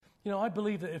You know, I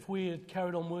believe that if we had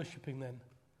carried on worshipping then,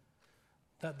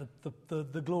 that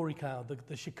the glory cloud,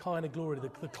 the Shekinah glory,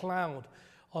 the cloud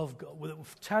of God,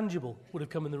 tangible, would have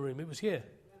come in the room. It was here.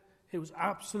 It was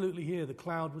absolutely here. The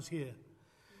cloud was here.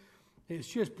 It's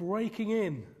just breaking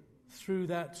in through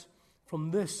that,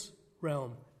 from this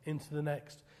realm into the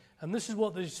next. And this is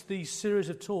what these series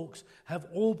of talks have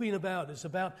all been about. It's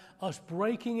about us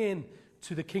breaking in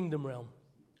to the kingdom realm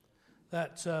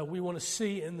that we want to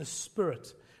see in the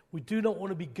spirit. We do not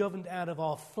want to be governed out of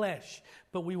our flesh,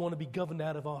 but we want to be governed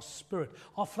out of our spirit.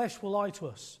 Our flesh will lie to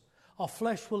us. Our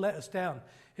flesh will let us down.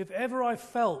 If ever I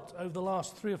felt over the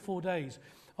last 3 or 4 days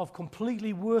of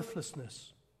completely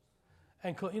worthlessness,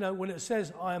 and when it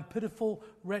says, I am pitiful,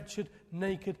 wretched,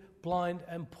 naked, blind,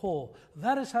 and poor,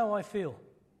 that is how I feel.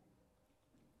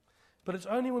 But it's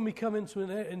only when we come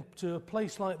into a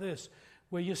place like this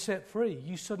where you're set free,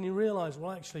 you suddenly realize,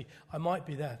 well, actually, I might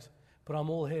be that, but I'm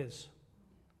all His.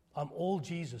 I'm all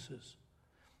Jesus's.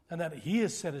 And that He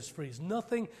has set us free. It's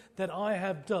nothing that I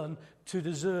have done to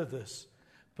deserve this.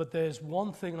 But there's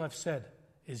one thing I've said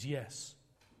is yes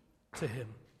to Him.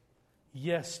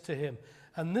 Yes to Him.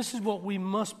 And this is what we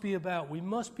must be about. We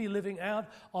must be living out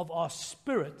of our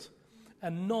spirit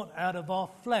and not out of our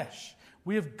flesh.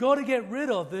 We have got to get rid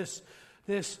of this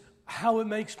how it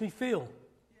makes me feel.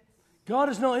 God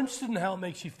is not interested in how it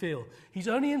makes you feel. He's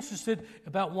only interested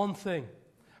about one thing: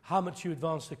 how much you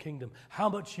advance the kingdom, how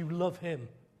much you love Him.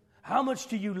 How much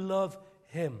do you love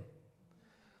Him?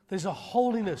 There's a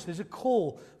holiness, there's a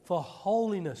call for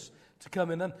holiness to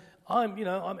come in. And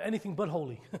I'm anything but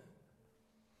holy.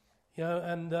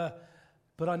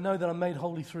 But I know that I'm made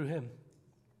holy through Him.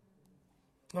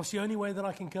 That's the only way that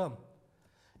I can come.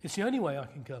 It's the only way I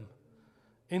can come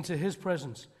into His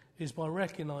presence, is by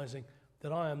recognizing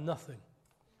that I am nothing,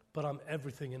 but I'm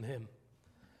everything in Him.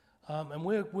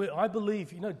 And I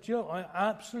believe, Joe, I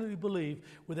absolutely believe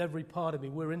with every part of me,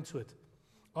 we're into it.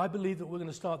 I believe that we're going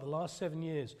to start the last 7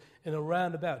 years in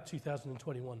around about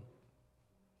 2021.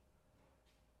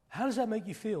 How does that make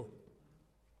you feel?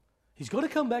 He's got to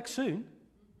come back soon.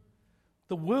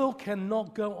 The world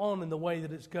cannot go on in the way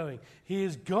that it's going. He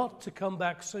has got to come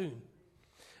back soon.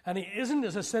 And He isn't,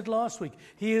 as I said last week,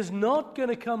 He is not going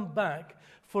to come back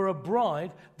for a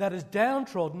bride that is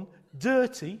downtrodden,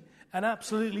 dirty, and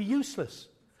absolutely useless.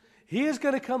 He is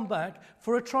going to come back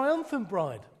for a triumphant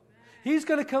bride. He's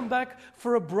going to come back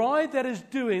for a bride that is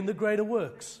doing the greater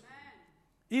works.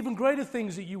 Even greater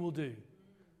things that you will do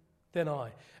than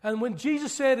I. And when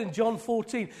Jesus said in John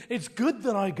 14, it's good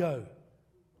that I go,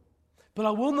 but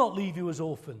I will not leave you as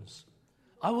orphans.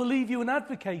 I will leave you an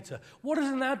advocator. What is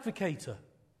an advocator?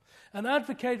 An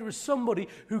advocator is somebody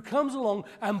who comes along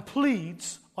and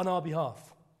pleads on our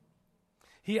behalf.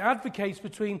 He advocates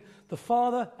between the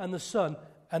Father and the Son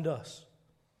and us.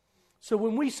 So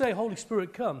when we say, Holy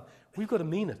Spirit, come, we've got to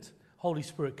mean it. Holy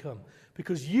Spirit, come.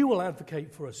 Because you will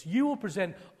advocate for us. You will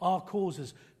present our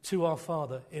causes to our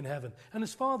Father in heaven. And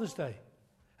it's Father's Day.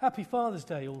 Happy Father's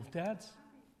Day, all dads.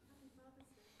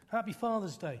 Happy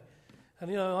Father's Day.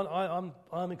 And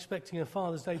I'm expecting a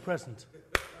Father's Day present.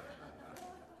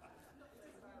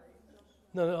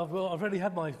 No, I've already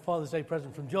had my Father's Day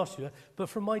present from Joshua, but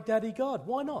from my daddy God.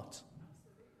 Why not?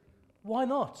 Why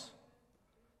not?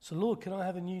 So, Lord, can I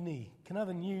have a new knee? Can I have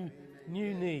a new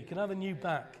knee? Can I have a new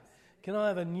back? Can I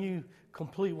have a new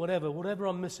complete whatever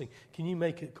I'm missing? Can you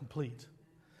make it complete?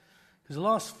 Because the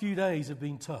last few days have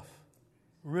been tough,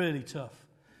 really tough,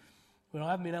 where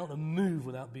I haven't been able to move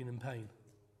without being in pain.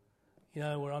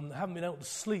 Where I haven't been able to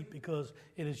sleep because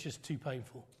it is just too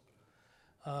painful.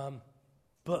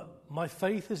 But my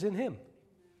faith is in Him.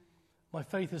 My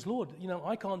faith is, Lord,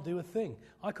 I can't do a thing.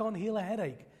 I can't heal a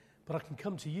headache, but I can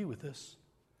come to you with this.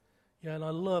 And I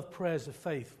love prayers of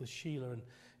faith with Sheila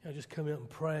and just coming up and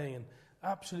praying and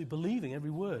absolutely believing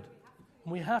every word.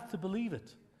 And we have to believe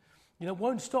it. It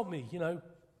won't stop me,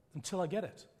 until I get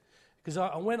it. Because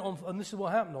I went on, and this is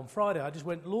what happened on Friday. I just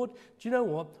went, Lord, do you know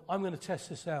what? I'm going to test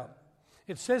this out.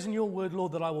 It says in your word,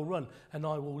 Lord, that I will run and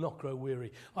I will not grow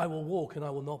weary. I will walk and I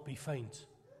will not be faint.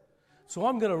 So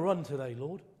I'm going to run today,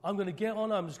 Lord. I'm going to get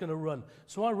on, I'm just going to run.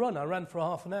 So I ran for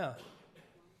half an hour.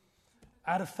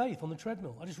 Out of faith on the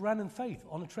treadmill. I just ran in faith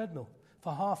on a treadmill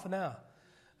for half an hour.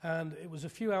 And it was a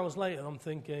few hours later, and I'm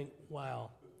thinking,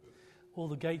 wow, all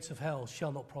the gates of hell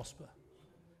shall not prosper.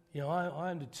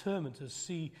 I am determined to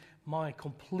see my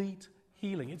complete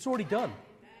healing. It's already done.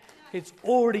 It's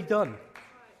already done.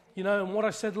 And what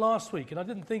I said last week, and I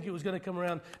didn't think it was going to come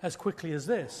around as quickly as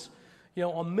this,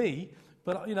 on me,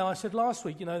 but, I said last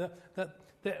week, that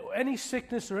any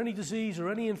sickness or any disease or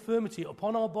any infirmity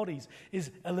upon our bodies is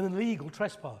an illegal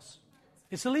trespass.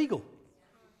 It's illegal.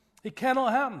 It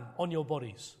cannot happen on your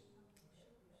bodies.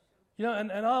 You know,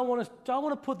 and I want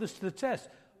to put this to the test.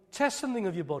 Test something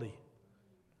of your body.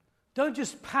 Don't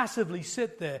just passively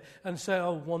sit there and say,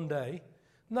 oh, one day.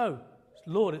 No,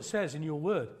 Lord, it says in your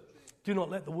word, do not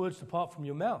let the words depart from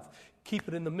your mouth. Keep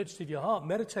it in the midst of your heart.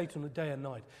 Meditate on it day and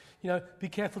night. You know, be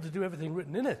careful to do everything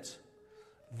written in it.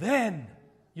 Then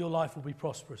your life will be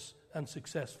prosperous and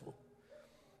successful.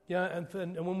 Yeah,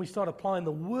 and when we start applying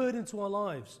the word into our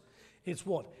lives, it's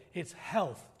what? It's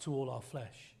health to all our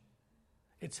flesh.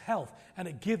 It's health, and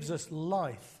it gives us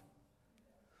life.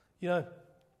 You know,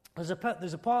 there's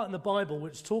a part in the Bible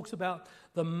which talks about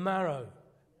the marrow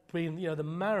being, you know, the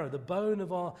marrow,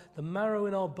 the marrow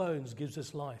in our bones gives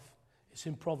us life. It's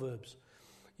in Proverbs.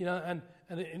 You know,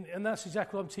 and that's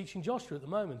exactly what I'm teaching Joshua at the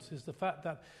moment, is the fact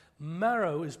that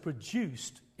marrow is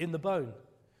produced in the bone.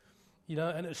 You know,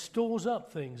 and it stores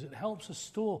up things. It helps us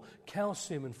store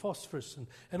calcium and phosphorus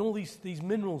and all these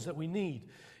minerals that we need.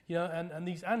 You know, and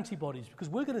these antibodies, because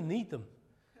we're going to need them.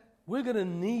 We're going to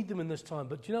need them in this time.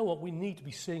 But do you know what? We need to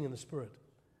be seeing in the Spirit.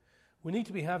 We need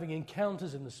to be having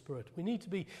encounters in the Spirit. We need to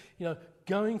be, you know,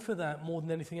 going for that more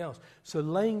than anything else. So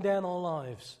laying down our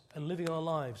lives and living our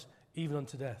lives even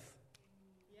unto death.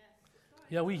 Yes.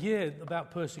 Yeah, we hear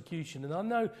about persecution, and I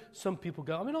know some people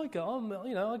go. I mean,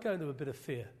 I go into a bit of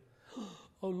fear.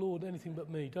 Oh Lord, anything but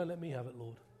me. Don't let me have it,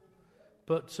 Lord.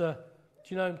 But do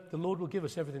you know, the Lord will give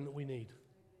us everything that we need.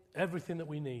 Everything that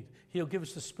we need. He'll give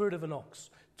us the spirit of an ox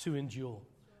to endure,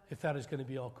 if that is going to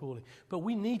be our calling. But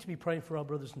we need to be praying for our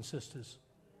brothers and sisters.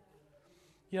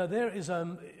 You know, there is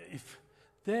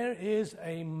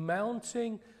a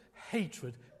mounting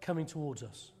hatred coming towards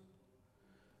us.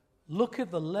 Look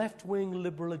at the left-wing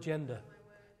liberal agenda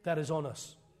that is on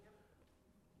us.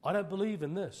 I don't believe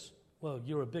in this. Well,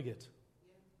 you're a bigot.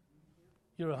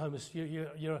 You're a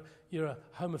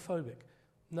homophobic.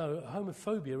 No,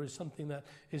 homophobia is something that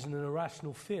is an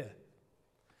irrational fear.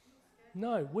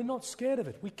 No, we're not scared of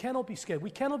it. We cannot be scared. We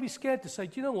cannot be scared to say,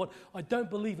 do you know what? I don't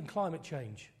believe in climate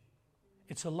change.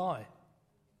 It's a lie.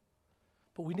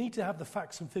 But we need to have the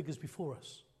facts and figures before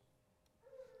us.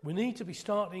 We need to be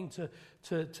starting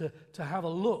to have a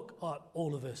look at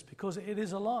all of this, because it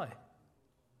is a lie.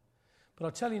 But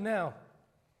I'll tell you now,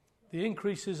 the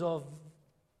increases of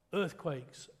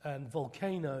earthquakes and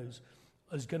volcanoes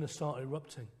is going to start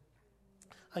erupting.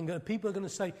 And people are going to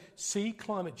say, see,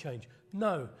 climate change.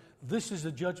 No, this is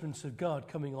the judgments of God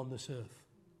coming on this earth.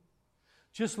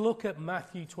 Just look at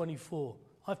Matthew 24.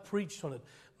 I've preached on it.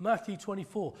 Matthew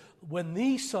 24. When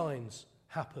these signs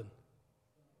happen,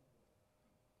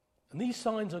 and these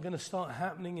signs are going to start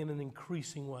happening in an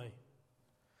increasing way.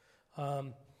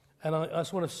 And I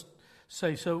just want to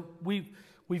say, so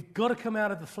we've got to come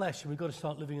out of the flesh and we've got to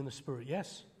start living in the Spirit,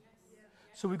 yes?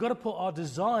 So we've got to put our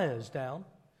desires down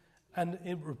and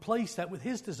replace that with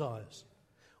His desires.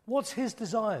 What's His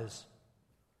desires?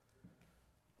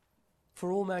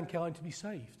 For all mankind to be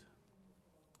saved.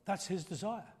 That's His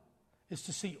desire, is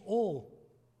to see all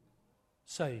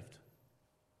saved.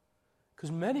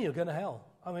 Because many are going to hell.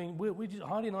 I mean,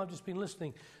 Heidi and I have just been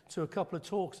listening to a couple of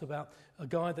talks about a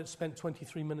guy that spent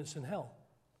 23 minutes in hell.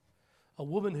 A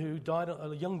woman who died,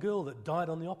 a young girl that died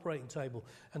on the operating table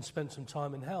and spent some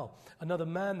time in hell. Another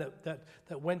man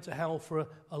that went to hell for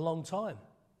a long time.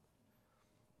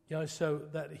 You know, so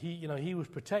that he was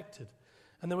protected.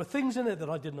 And there were things in it that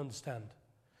I didn't understand.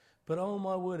 But oh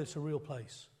my word, it's a real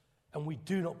place. And we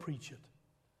do not preach it.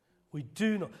 We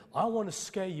do not. I want to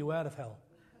scare you out of hell.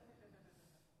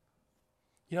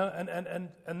 You know,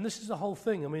 and this is the whole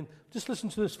thing. I mean, just listen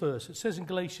to this verse. It says in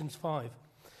Galatians 5.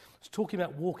 It's talking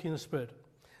about walking in the Spirit.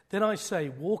 Then I say,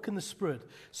 walk in the Spirit,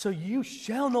 so you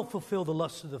shall not fulfill the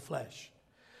lusts of the flesh.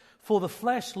 For the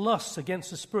flesh lusts against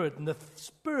the Spirit, and the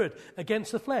Spirit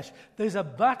against the flesh. There's a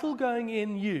battle going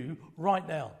in you right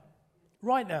now,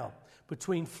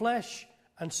 between flesh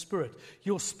and spirit.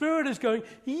 Your spirit is going,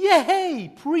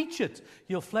 yay, preach it.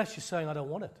 Your flesh is saying, I don't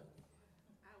want it.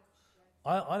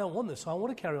 I don't want this. I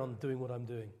want to carry on doing what I'm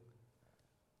doing.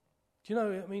 Do you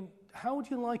know, I mean, how would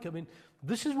you like it? I mean,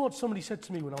 this is what somebody said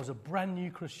to me when I was a brand new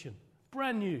Christian.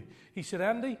 Brand new. He said,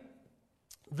 Andy,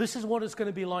 this is what it's going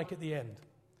to be like at the end.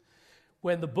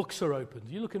 When the books are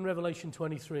opened. You look in Revelation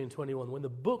 23 and 21. When the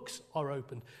books are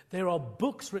opened, there are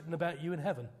books written about you in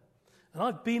heaven. And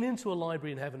I've been into a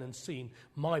library in heaven and seen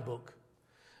my book.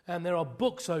 And there are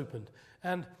books opened.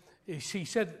 And he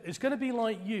said, it's going to be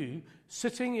like you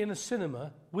sitting in a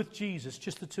cinema with Jesus,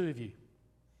 just the two of you.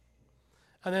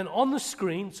 And then on the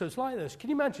screen, so it's like this. Can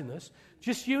you imagine this?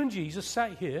 Just you and Jesus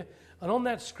sat here, and on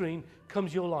that screen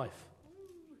comes your life.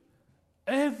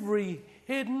 Every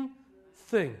hidden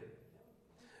thing,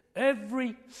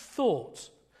 every thought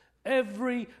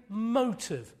Every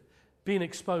motive being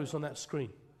exposed on that screen.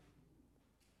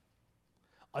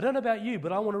 I don't know about you,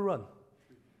 but I want to run.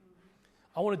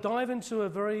 I want to dive into a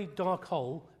very dark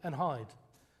hole and hide.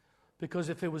 Because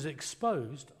if it was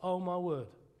exposed, oh my word.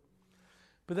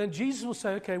 But then Jesus will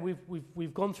say, okay,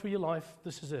 we've gone through your life,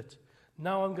 this is it.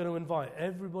 Now I'm going to invite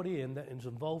everybody in that is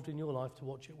involved in your life to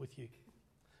watch it with you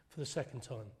for the second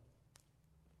time.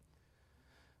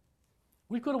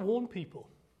 We've got to warn people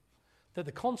that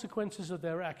the consequences of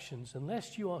their actions,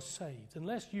 unless you are saved,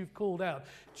 unless you've called out,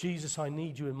 Jesus, I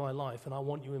need you in my life and I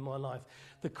want you in my life,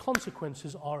 the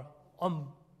consequences are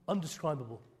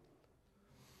undescribable.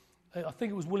 I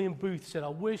think it was William Booth said, I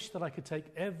wish that I could take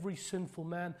every sinful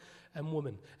man and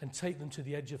woman and take them to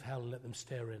the edge of hell and let them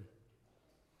stare in.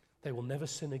 They will never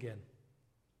sin again.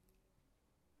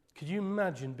 Could you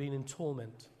imagine being in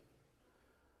torment,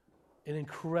 in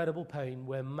incredible pain,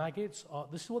 where maggots are,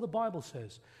 this is what the Bible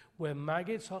says, where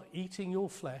maggots are eating your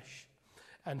flesh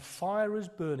and fire is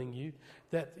burning you,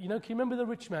 that, can you remember the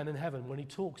rich man in heaven when he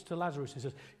talks to Lazarus, he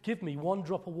says, give me one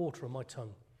drop of water on my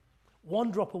tongue.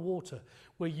 One drop of water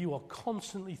where you are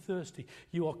constantly thirsty,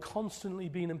 you are constantly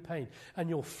being in pain, and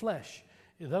your flesh,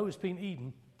 though it's been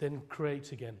eaten, then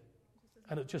creates again.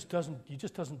 And it just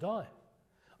doesn't die.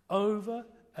 Over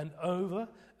and over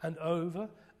and over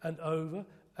and over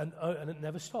and it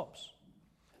never stops.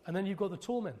 And then you've got the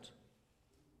torment.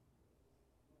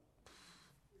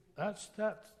 That's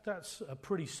a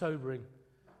pretty sobering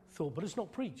thought, but it's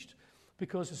not preached.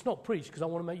 Because it's not preached because I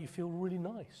want to make you feel really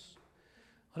nice.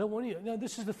 I don't want you. No,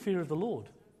 this is the fear of the Lord.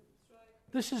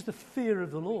 This is the fear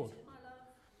of the Lord.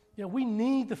 Yeah, we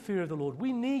need the fear of the Lord.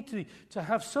 We need to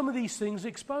have some of these things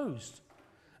exposed,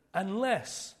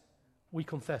 unless we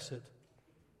confess it.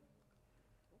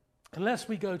 Unless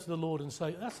we go to the Lord and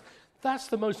say, that's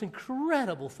the most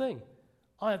incredible thing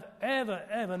I have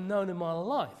ever known in my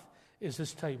life, is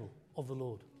this table of the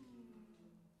Lord.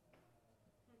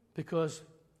 Because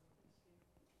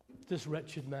this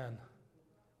wretched man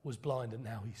was blind and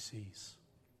now he sees.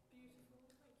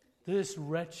 This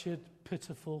wretched,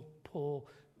 pitiful, poor,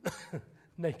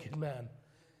 naked man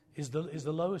is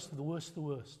the lowest of the worst of the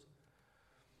worst.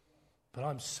 But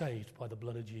I'm saved by the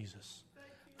blood of Jesus.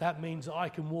 That means I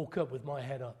can walk up with my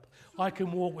head up. I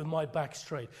can walk with my back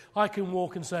straight. I can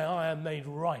walk and say, I am made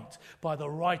right by the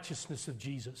righteousness of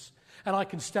Jesus. And I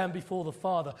can stand before the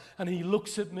Father and he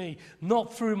looks at me,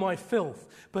 not through my filth,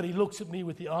 but he looks at me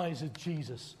with the eyes of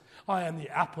Jesus. I am the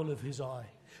apple of his eye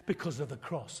because of the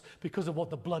cross, because of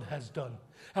what the blood has done.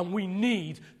 And we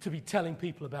need to be telling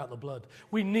people about the blood.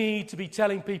 We need to be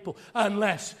telling people,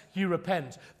 unless you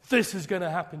repent, this is going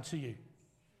to happen to you.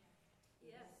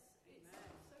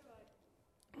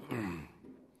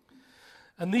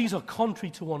 And these are contrary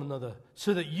to one another,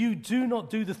 so that you do not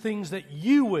do the things that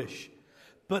you wish.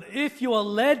 But if you are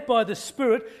led by the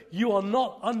Spirit, you are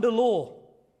not under law.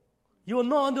 You are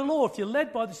not under law. If you're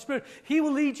led by the Spirit, he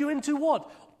will lead you into what?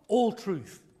 All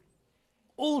truth.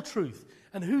 All truth.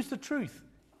 And who's the truth?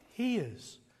 He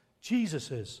is.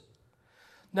 Jesus is.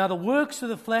 Now the works of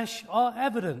the flesh are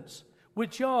evident,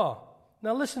 which are,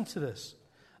 now listen to this,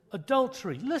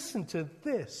 adultery. Listen to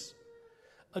this.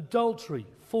 Adultery,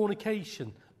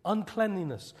 fornication,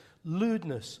 uncleanliness,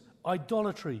 lewdness,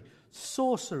 idolatry,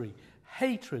 sorcery,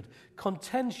 hatred,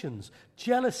 contentions,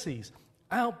 jealousies,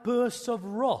 outbursts of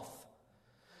wrath,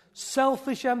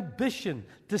 selfish ambition,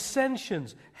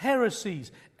 dissensions,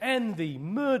 heresies, envy,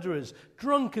 murderers,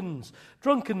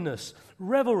 drunkenness,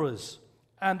 revelers,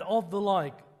 and of the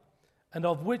like, and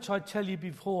of which I tell you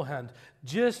beforehand,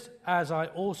 just as I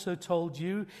also told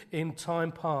you in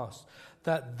time past,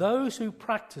 that those who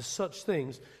practice such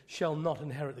things shall not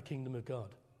inherit the kingdom of God.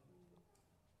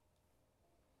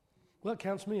 Well, that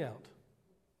counts me out.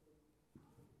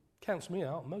 Counts me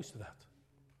out, most of that.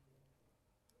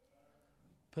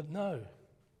 But no,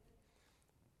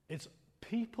 it's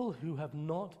people who have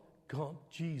not got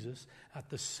Jesus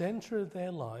at the center of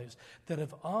their lives, that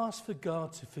have asked for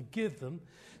God to forgive them,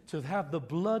 to have the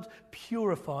blood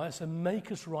purify us and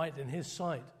make us right in his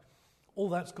sight. All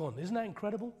that's gone. Isn't that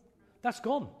incredible? That's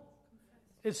gone.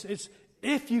 It's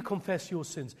if you confess your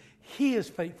sins, he is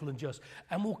faithful and just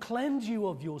and will cleanse you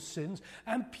of your sins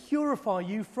and purify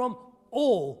you from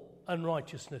all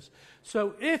unrighteousness.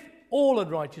 So if all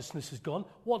unrighteousness is gone,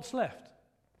 what's left?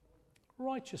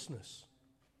 Righteousness.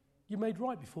 You're made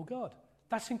right before God.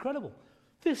 That's incredible.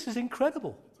 This is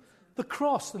incredible. The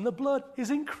cross and the blood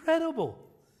is incredible.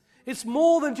 It's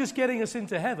more than just getting us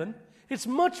into heaven. It's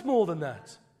much more than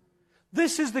that.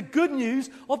 This is the good news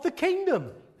of the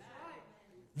kingdom.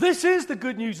 This is the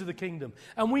good news of the kingdom.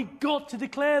 And we've got to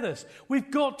declare this. We've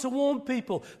got to warn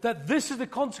people that this is the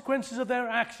consequences of their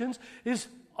actions is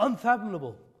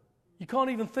unfathomable. You can't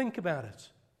even think about it.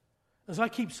 As I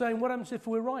keep saying, what happens if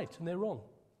we're right and they're wrong?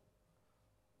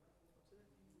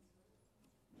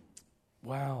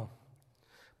 Wow.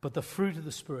 But the fruit of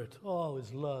the Spirit,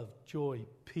 is love, joy,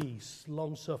 peace,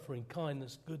 long-suffering,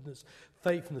 kindness, goodness,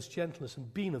 faithfulness, gentleness,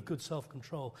 and being of good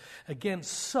self-control.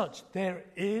 Against such there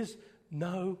is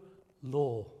no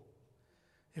law.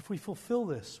 If we fulfill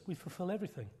this, we fulfill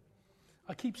everything.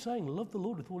 I keep saying, love the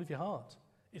Lord with all of your heart.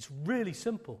 It's really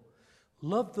simple.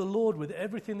 Love the Lord with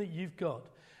everything that you've got,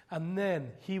 and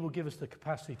then He will give us the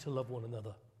capacity to love one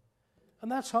another.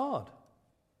 And that's hard.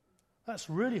 That's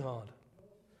really hard.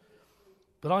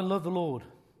 But I love the Lord.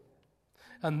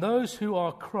 And those who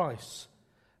are Christ's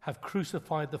have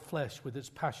crucified the flesh with its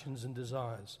passions and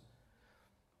desires.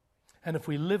 And if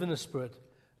we live in the Spirit,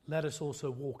 let us also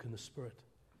walk in the Spirit.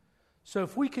 So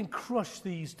if we can crush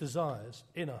these desires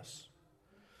in us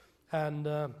and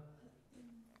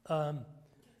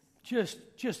just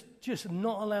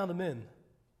not allow them in.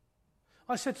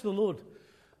 I said to the Lord,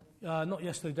 not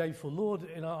yesterday, the day before, Lord,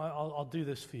 I'll do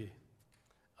this for you.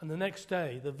 And the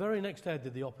very next day, I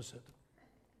did the opposite.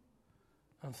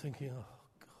 I'm thinking, oh,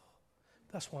 God,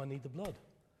 that's why I need the blood.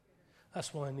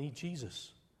 That's why I need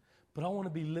Jesus. But I want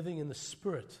to be living in the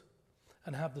Spirit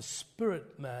and have the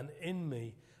Spirit man in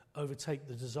me overtake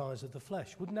the desires of the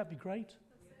flesh. Wouldn't that be great?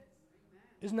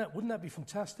 Wouldn't that be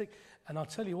fantastic? And I'll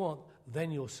tell you what,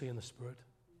 then you'll see in the Spirit.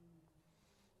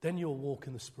 Then you'll walk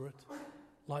in the Spirit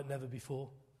like never before.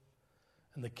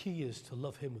 And the key is to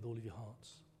love Him with all of your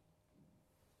hearts.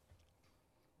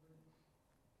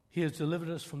 He has delivered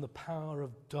us from the power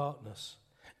of darkness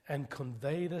and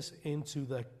conveyed us into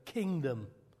the kingdom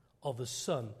of the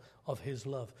Son of His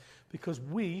love. Because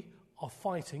we are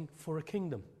fighting for a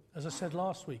kingdom. As I said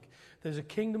last week, there's a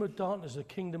kingdom of darkness, a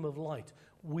kingdom of light.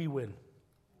 We win.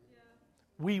 Yeah.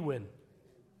 We win.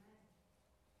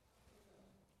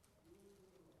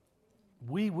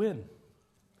 We win.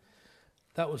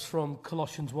 That was from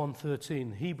Colossians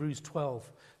 1:13, Hebrews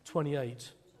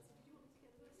 12:28.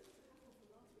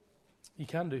 You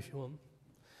can do if you want.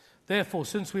 Therefore,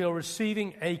 since we are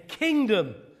receiving a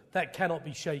kingdom that cannot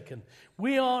be shaken,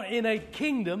 we are in a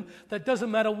kingdom that doesn't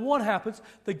matter what happens,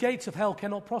 the gates of hell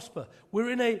cannot prosper.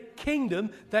 We're in a kingdom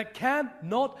that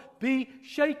cannot be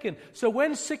shaken. So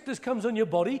when sickness comes on your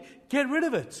body, get rid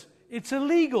of it. It's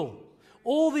illegal.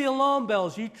 All the alarm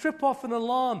bells, you trip off an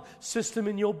alarm system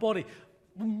in your body.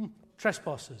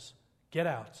 Trespassers, get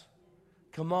out.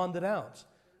 Command it out.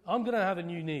 I'm going to have a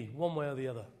new knee, one way or the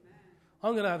other.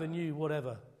 I'm going to have a new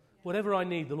whatever. Whatever I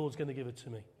need, the Lord's going to give it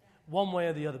to me. One way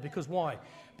or the other. Because why?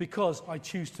 Because I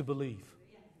choose to believe.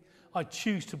 I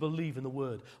choose to believe in the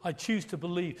Word. I choose to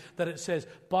believe that it says,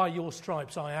 by your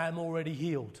stripes I am already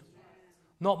healed.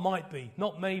 Not might be,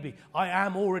 not maybe. I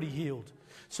am already healed.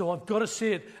 So I've got to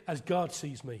see it as God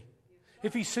sees me.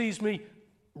 If He sees me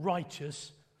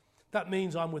righteous, that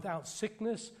means I'm without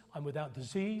sickness, I'm without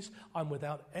disease, I'm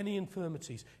without any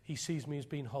infirmities. He sees me as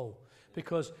being whole.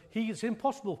 Because it's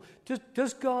impossible.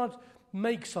 Does God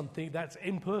make something that's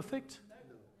imperfect?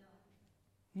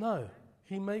 No.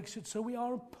 He makes it so we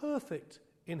are perfect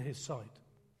in His sight.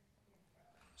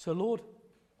 So, Lord,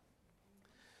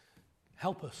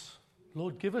 help us.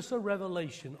 Lord, give us a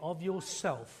revelation of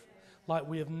yourself like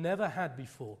we have never had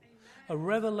before. A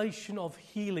revelation of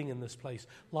healing in this place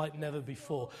like never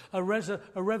before. A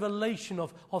revelation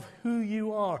of who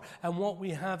you are and what we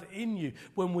have in you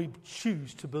when we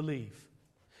choose to believe.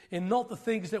 In not the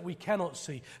things that we cannot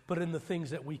see, but in the things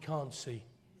that we can't see.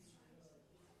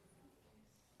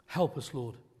 Help us,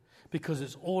 Lord, because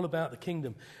it's all about the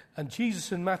kingdom. And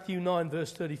Jesus in Matthew 9,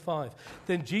 verse 35,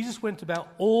 then Jesus went about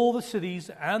all the cities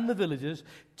and the villages,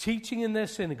 teaching in their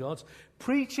synagogues,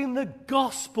 preaching the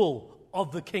gospel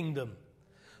of the kingdom.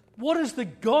 What is the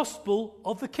gospel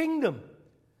of the kingdom?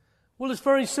 Well, it's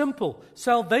very simple.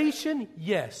 Salvation,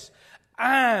 yes,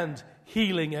 and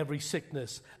healing every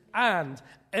sickness and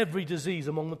every disease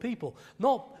among the people.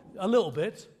 Not a little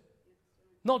bit,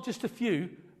 not just a few,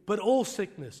 but all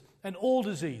sickness and all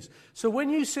disease. So when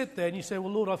you sit there and you say,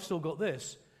 well, Lord, I've still got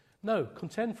this. No,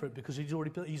 contend for it because He's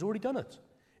already done it.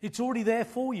 It's already there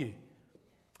for you.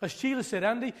 As Sheila said,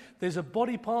 Andy, there's a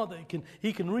body part that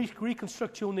He can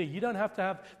reconstruct your knee. You don't have to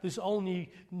have this all new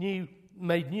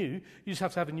made new. You just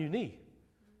have to have a new knee.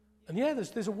 And yeah,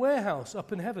 there's a warehouse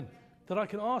up in heaven that I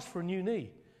can ask for a new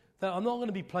knee. That I'm not going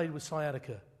to be plagued with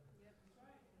sciatica.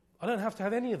 I don't have to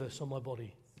have any of this on my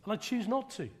body. And I choose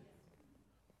not to.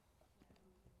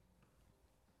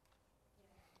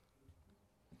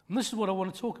 And this is what I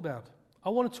want to talk about. I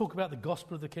want to talk about the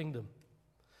gospel of the kingdom.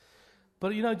 But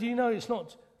do you know it's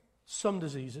not some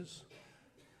diseases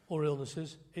or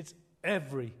illnesses, it's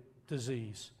every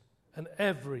disease and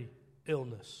every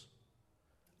illness.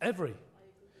 Every.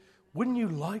 Wouldn't you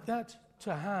like that?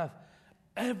 To have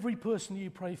every person you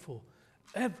pray for,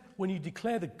 when you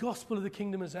declare the gospel of the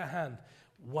kingdom is at hand,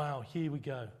 wow, here we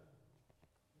go.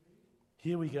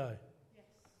 Here we go.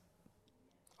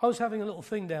 I was having a little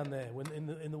thing down there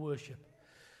in the worship.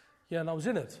 Yeah, and I was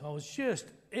in it. I was just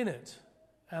in it.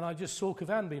 And I just saw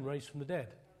Kavan being raised from the dead.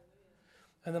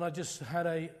 And then I just had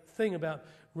a thing about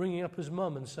ringing up his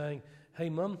mum and saying, hey,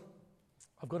 Mum,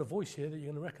 I've got a voice here that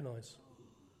you're going to recognize.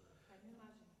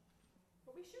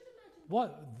 But we should imagine.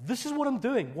 What? This is what I'm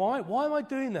doing. Why am I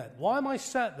doing that? Why am I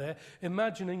sat there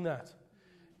imagining that?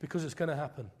 Because it's going to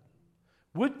happen.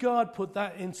 Would God put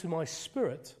that into my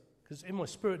spirit? Because in my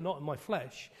spirit, not in my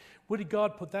flesh. Would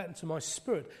God put that into my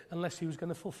spirit unless he was going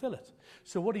to fulfill it?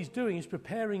 So what he's doing is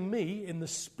preparing me in the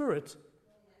spirit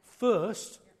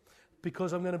first,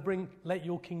 because I'm going to let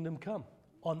your kingdom come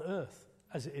on earth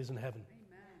as it is in heaven.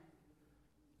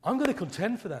 I'm going to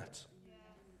contend for that.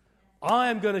 I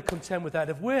am going to contend with that.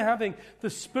 If we're having the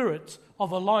spirit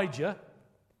of Elijah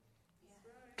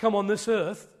come on this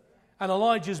earth, and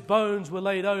Elijah's bones were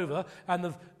laid over,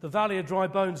 and the valley of dry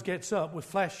bones gets up with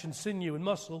flesh and sinew and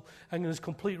muscle, and there's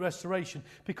complete restoration.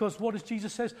 Because what does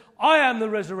Jesus says? I am the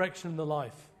resurrection and the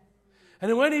life. And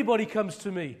if anybody comes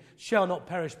to me, shall not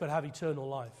perish but have eternal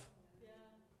life.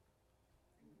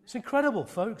 It's incredible,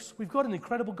 folks. We've got an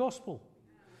incredible gospel.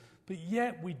 But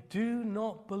yet we do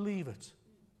not believe it.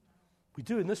 We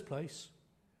do in this place.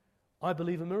 I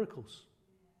believe in miracles.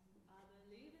 I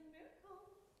believe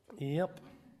in miracles. Yep.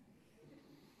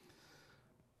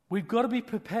 We've got to be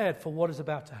prepared for what is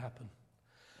about to happen.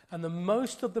 And the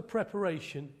most of the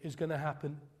preparation is going to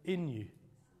happen in you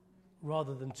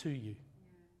rather than to you.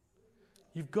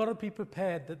 You've got to be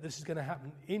prepared that this is going to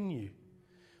happen in you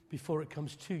before it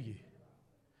comes to you.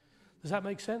 Does that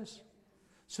make sense?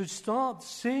 So start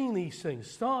seeing these things.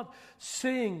 Start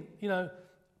seeing,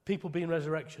 people being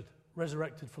resurrected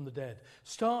from the dead.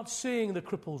 Start seeing the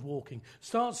cripples walking.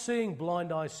 Start seeing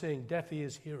blind eyes seeing, deaf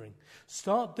ears hearing.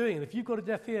 Start doing it. If you've got a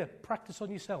deaf ear, practice on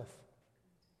yourself.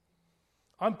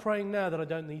 I'm praying now that I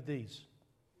don't need these.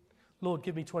 Lord,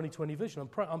 give me 20/20 vision.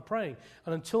 I'm praying.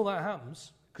 And until that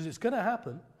happens, because it's going to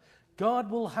happen,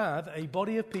 God will have a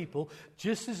body of people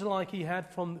just as like he had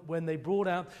from when they brought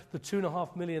out the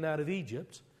 2.5 million out of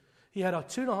Egypt. He had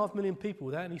 2.5 million people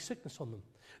without any sickness on them.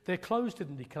 Their clothes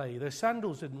didn't decay. Their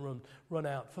sandals didn't run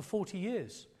out for 40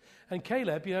 years. And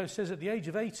Caleb, says at the age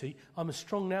of 80, I'm as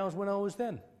strong now as when I was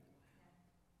then.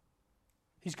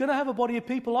 He's going to have a body of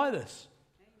people like this.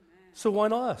 Amen. So why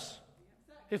not us?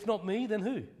 If not me, then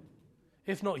who?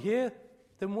 If not here,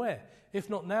 then where? If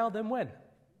not now, then when?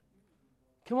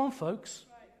 Come on, folks.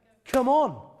 Come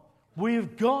on.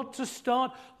 We've got to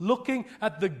start looking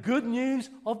at the good news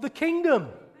of the kingdom.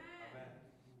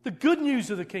 The good news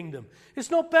of the kingdom. It's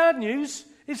not bad news,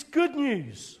 it's good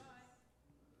news.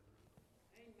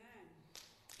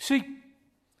 See,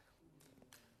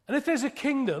 and if there's a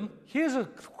kingdom, here's a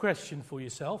question for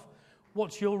yourself.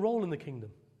 What's your role in the kingdom?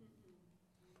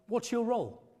 What's your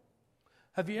role?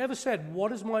 Have you ever said,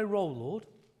 what is my role, Lord?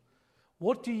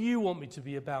 What do you want me to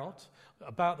be about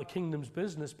the kingdom's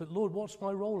business? But Lord, what's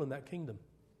my role in that kingdom?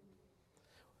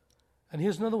 And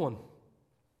here's another one.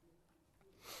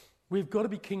 We've got to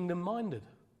be kingdom-minded,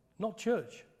 not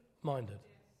church-minded.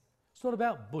 It's not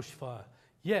about bushfire.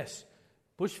 Yes,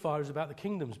 bushfire is about the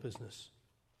kingdom's business.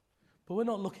 But we're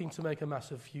not looking to make a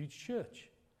massive, huge church.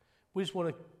 We just want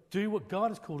to do what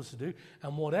God has called us to do,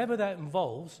 and whatever that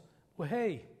involves, well,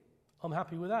 hey, I'm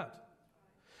happy with that.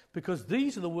 Because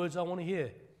these are the words I want to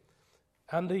hear.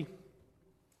 Andy,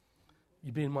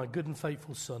 you've been my good and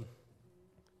faithful son.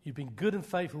 You've been good and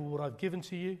faithful with what I've given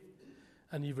to you,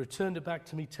 and you've returned it back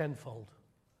to me tenfold.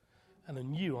 And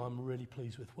in you, I'm really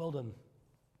pleased with. Well done.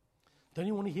 Don't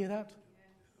you want to hear that?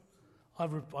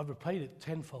 I've repaid it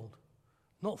tenfold.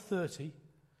 Not 30,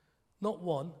 not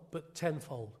 1, but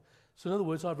tenfold. So in other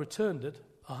words, I've returned it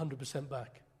 100%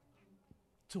 back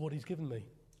to what he's given me.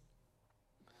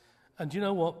 And do you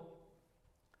know what?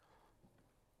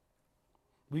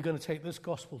 We're going to take this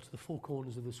gospel to the four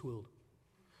corners of this world.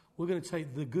 We're going to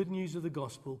take the good news of the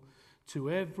gospel to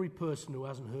every person who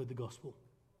hasn't heard the gospel.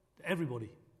 Everybody.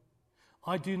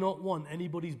 I do not want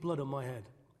anybody's blood on my head.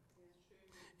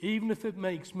 Even if it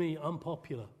makes me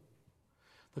unpopular.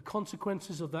 The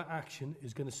consequences of that action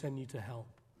is going to send you to hell.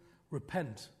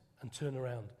 Repent and turn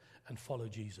around and follow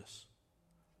Jesus.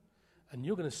 And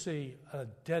you're going to see a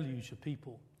deluge of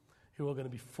people who are going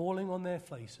to be falling on their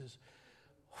faces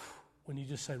when you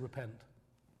just say repent.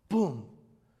 Boom!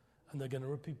 And they're going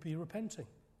to be repenting.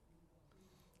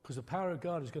 Because the power of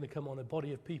God is going to come on a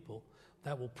body of people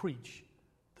that will preach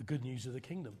the good news of the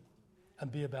kingdom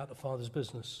and be about the Father's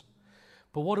business.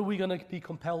 But what are we going to be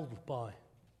compelled by?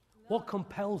 What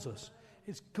compels us?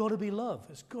 It's got to be love.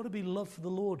 It's got to be love for the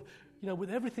Lord. You know, with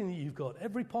everything that you've got,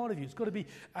 every part of you, it's got to be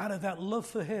out of that love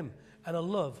for Him and a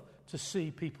love to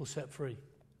see people set free.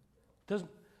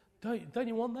 Don't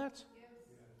you want that? Yes.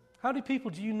 How many people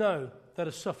do you know that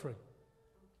are suffering?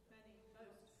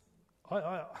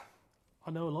 I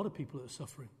know a lot of people that are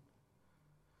suffering.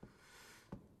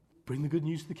 Bring the good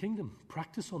news to the kingdom.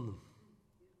 Practice on them.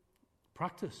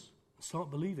 Practice.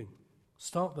 Start believing.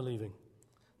 Start believing.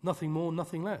 Nothing more,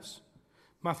 nothing less.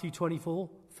 Matthew 24,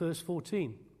 verse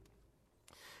 14.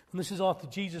 And this is after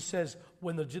Jesus says,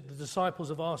 when the disciples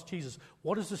have asked Jesus,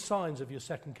 what is the signs of your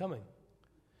second coming?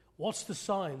 What's the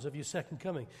signs of your second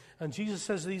coming? And Jesus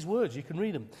says these words, you can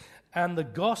read them. And the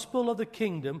gospel of the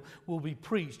kingdom will be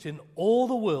preached in all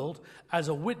the world as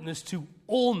a witness to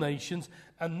all nations,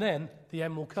 and then the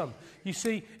end will come. You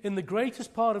see, in the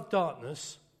greatest part of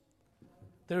darkness,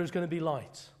 there is going to be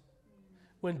light.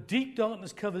 When deep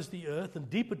darkness covers the earth and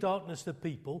deeper darkness the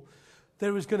people,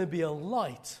 there is going to be a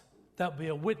light that will be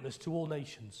a witness to all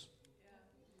nations.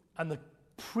 And the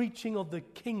preaching of the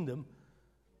kingdom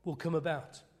will come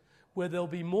about. Where there'll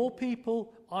be more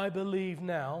people, I believe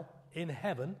now, in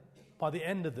heaven by the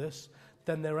end of this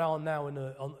than there are now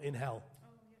in hell.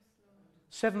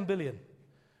 7 billion.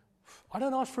 I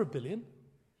don't ask for 1 billion.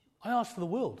 I ask for the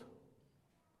world.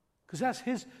 Because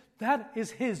that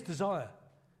is His desire,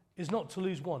 is not to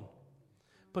lose one,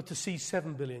 but to see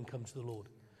 7 billion come to the Lord.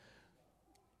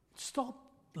 Stop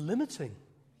limiting.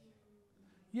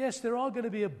 Yes, there are going to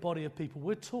be a body of people.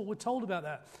 We're told about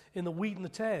that in the wheat and the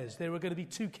tares. There are going to be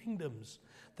two kingdoms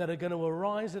that are going to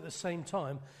arise at the same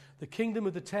time. The kingdom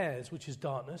of the tares, which is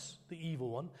darkness, the evil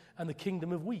one, and the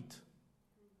kingdom of wheat.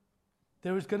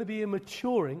 There is going to be a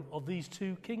maturing of these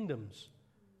two kingdoms.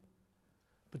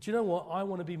 But you know what? I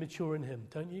want to be mature in Him,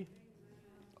 don't you?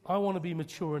 I want to be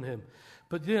mature in Him.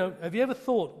 But you know, have you ever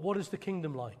thought, what is the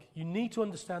kingdom like? You need to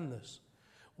understand this.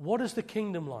 What is the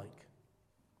kingdom like?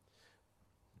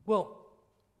 Well,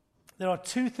 there are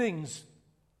two things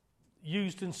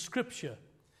used in Scripture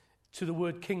to the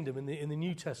word kingdom in the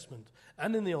New Testament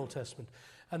and in the Old Testament.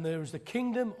 And there is the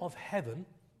kingdom of heaven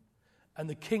and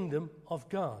the kingdom of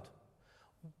God.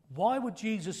 Why would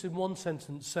Jesus in one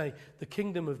sentence say the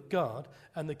kingdom of God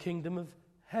and the kingdom of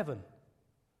heaven?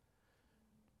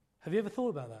 Have you ever thought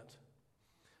about that?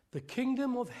 The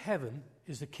kingdom of heaven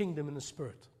is the kingdom in the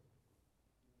spirit.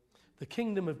 The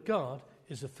kingdom of God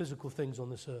is the physical things on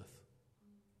this earth.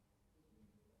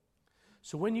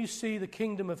 So when you see the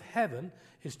kingdom of heaven,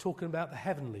 it's talking about the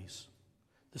heavenlies,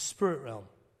 the spirit realm.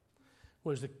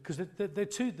 Whereas because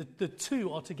the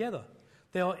two are together.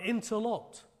 They are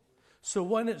interlocked. So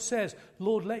when it says,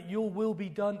 Lord, let your will be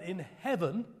done in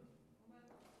heaven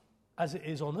as it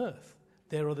is on earth,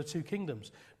 there are the two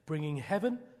kingdoms, bringing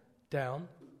heaven down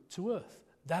to earth.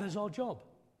 That is our job.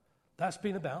 That's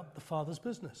been about the Father's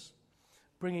business.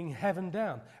 Bringing heaven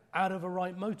down out of a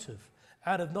right motive,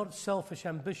 out of not selfish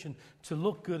ambition to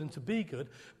look good and to be good,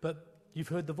 but you've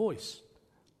heard the voice.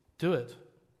 Do it.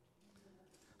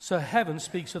 So heaven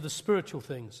speaks of the spiritual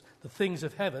things, the things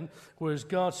of heaven, whereas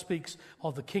God speaks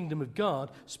of the kingdom of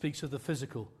God, speaks of the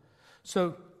physical.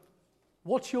 So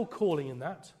what's your calling in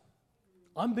that?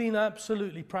 I'm being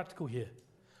absolutely practical here.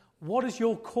 What is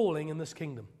your calling in this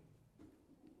kingdom?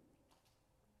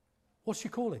 What's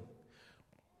your calling?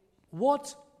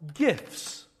 What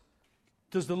gifts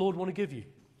does the Lord want to give you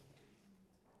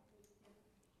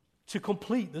to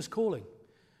complete this calling?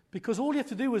 Because all you have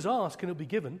to do is ask and it'll be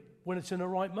given when it's in a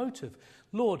right motive.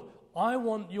 Lord, I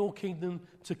want your kingdom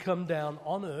to come down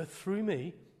on earth through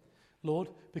me, Lord,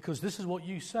 because this is what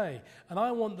you say. And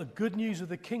I want the good news of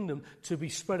the kingdom to be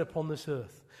spread upon this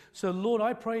earth. So, Lord,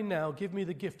 I pray now, give me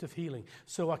the gift of healing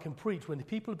so I can preach. When the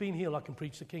people have been healed, I can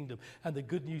preach the kingdom and the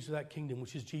good news of that kingdom,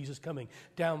 which is Jesus coming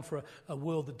down for a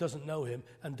world that doesn't know him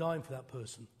and dying for that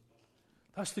person.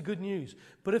 That's the good news.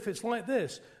 But if it's like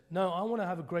this, no, I want to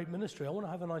have a great ministry. I want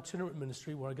to have an itinerant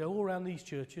ministry where I go all around these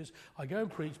churches, I go and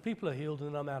preach, people are healed, and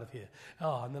then I'm out of here.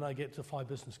 And then I get to 5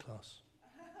 business class.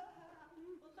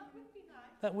 Well, that would be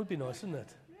nice. That would be nice, isn't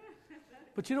it?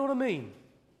 But you know what I mean?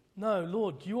 No,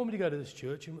 Lord, do you want me to go to this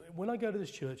church? And when I go to this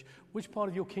church, which part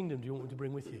of your kingdom do you want me to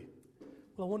bring with you?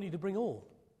 Well, I want you to bring all.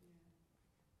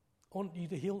 I want you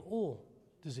to heal all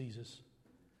diseases.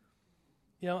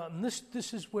 Yeah, and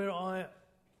this is where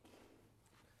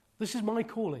this is my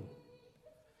calling,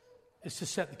 is to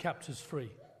set the captives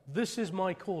free. This is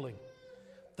my calling.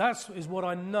 That is what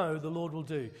I know the Lord will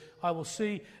do. I will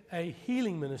see a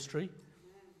healing ministry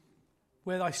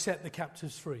where I set the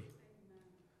captives free.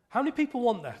 How many people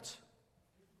want that?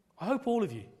 I hope all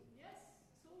of you.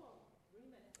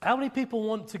 How many people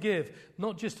want to give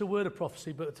not just a word of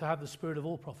prophecy, but to have the spirit of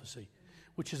all prophecy,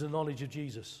 which is the knowledge of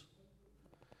Jesus?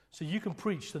 So you can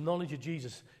preach the knowledge of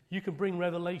Jesus. You can bring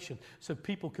revelation so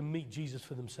people can meet Jesus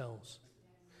for themselves.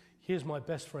 Here's my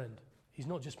best friend. He's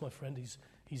not just my friend,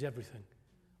 he's everything.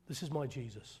 This is my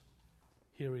Jesus.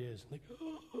 Here he is.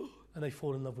 And they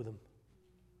fall in love with him.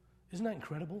 Isn't that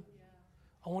incredible?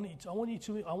 Yeah.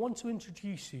 I want to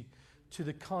introduce you to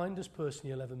the kindest person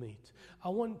you'll ever meet. I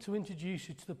want to introduce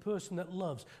you to the person that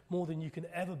loves more than you can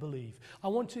ever believe. I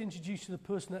want to introduce you to the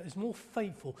person that is more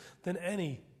faithful than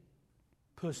any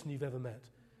person you've ever met.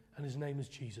 And his name is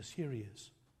Jesus. Here he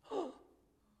is.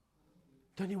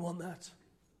 Don't you want that?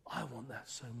 I want that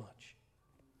so much.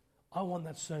 I want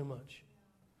that so much.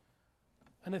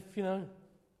 And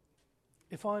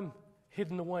if I'm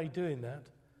hidden away doing that,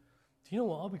 do you know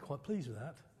what? I'll be quite pleased with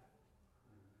that.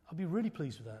 I'll be really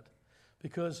pleased with that.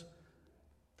 Because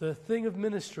the thing of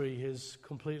ministry is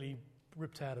completely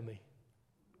ripped out of me.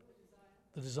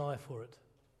 The desire for it.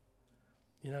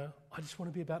 I just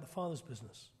want to be about the Father's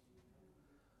business.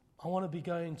 I want to be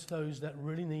going to those that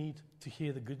really need to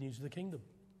hear the good news of the kingdom.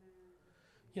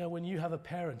 When you have a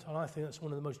parent, and I think that's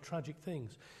one of the most tragic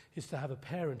things, is to have a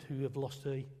parent who have lost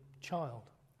a child.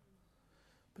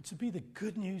 But to be the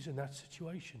good news in that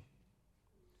situation.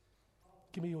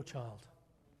 Give me your child.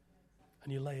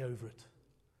 And you lay over it.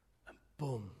 And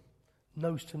boom,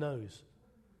 nose to nose.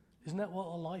 Isn't that what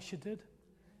Elisha did?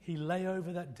 He lay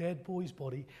over that dead boy's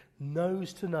body,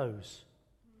 nose to nose.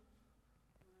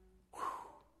 Whew.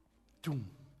 Doom.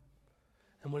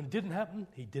 And when it didn't happen,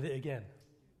 he did it again.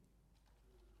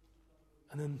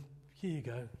 And then, here you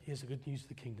go. Here's the good news of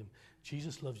the kingdom.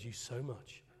 Jesus loves you so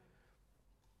much.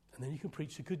 And then you can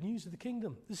preach the good news of the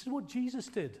kingdom. This is what Jesus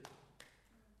did.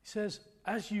 He says,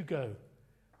 as you go,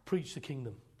 preach the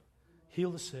kingdom.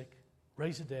 Heal the sick,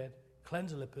 raise the dead,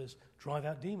 cleanse the lepers, drive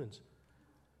out demons.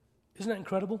 Isn't that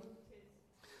incredible?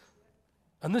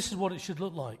 And this is what it should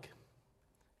look like.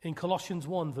 In Colossians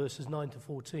 1, verses 9 to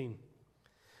 14.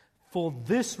 For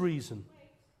this reason,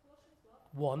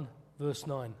 1, verse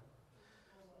 9.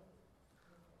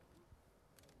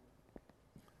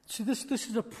 See, this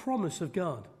is a promise of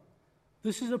God.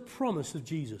 This is a promise of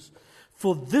Jesus.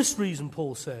 For this reason,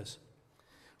 Paul says,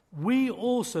 we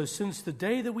also, since the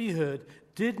day that we heard,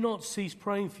 did not cease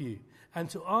praying for you, and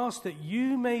to ask that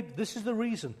you may, this is the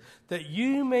reason, that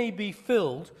you may be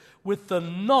filled with the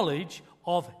knowledge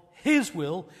of his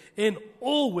will in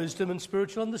all wisdom and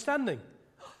spiritual understanding.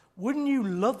 Wouldn't you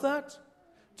love that?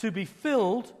 To be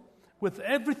filled with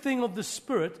everything of the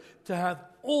Spirit, to have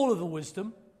all of the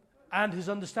wisdom and his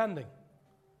understanding.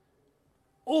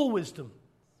 All wisdom.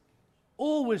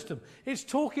 All wisdom. It's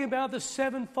talking about the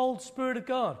sevenfold Spirit of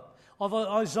God of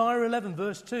Isaiah 11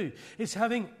 verse 2. It's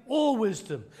having all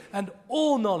wisdom and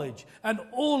all knowledge and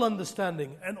all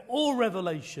understanding and all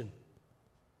revelation.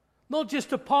 Not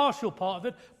just a partial part of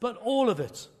it, but all of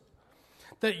it.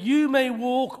 That you may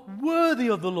walk worthy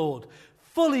of the Lord,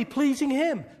 fully pleasing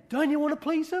him. Don't you want to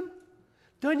please him?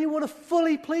 Don't you want to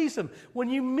fully please him? When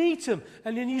you meet him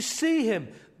and then you see him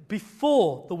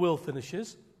before the will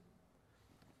finishes,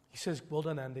 he says, well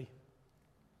done, Andy.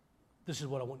 This is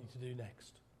what I want you to do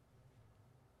next.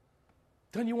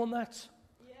 Don't you want that?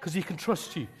 Because he can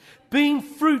trust you. Being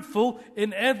fruitful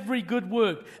in every good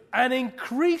work and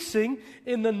increasing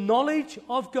in the knowledge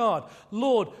of God.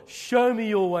 Lord, show me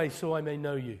your way so I may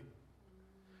know you.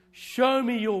 Show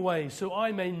me your way so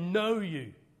I may know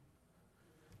you.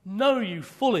 Know you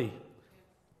fully.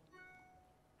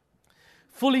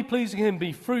 Fully pleasing him,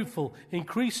 be fruitful,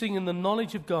 increasing in the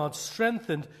knowledge of God,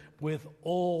 strengthened with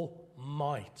all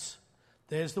might.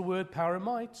 There's the word power and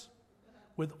might.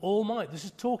 With all might. This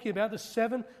is talking about the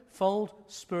sevenfold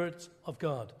Spirit of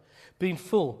God. Being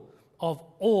full of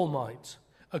all might,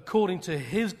 according to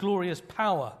his glorious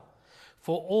power,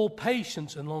 for all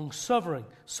patience and long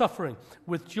suffering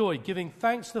with joy, giving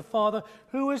thanks to the Father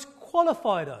who has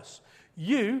qualified us.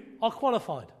 You are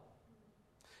qualified.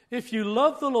 If you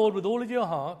love the Lord with all of your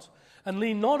heart and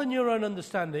lean not on your own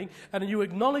understanding and you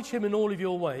acknowledge him in all of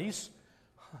your ways,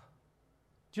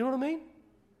 do you know what I mean?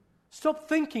 Stop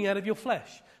thinking out of your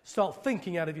flesh. Start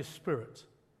thinking out of your spirit.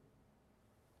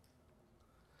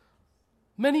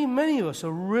 Many of us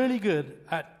are really good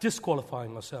at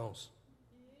disqualifying ourselves.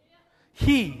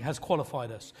 He has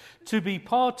qualified us to be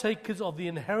partakers of the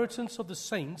inheritance of the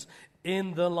saints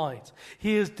in the light.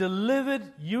 He has delivered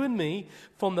you and me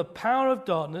from the power of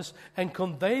darkness and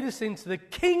conveyed us into the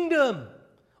kingdom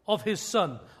of his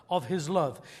Son, of his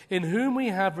love, in whom we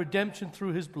have redemption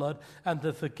through his blood and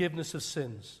the forgiveness of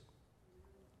sins.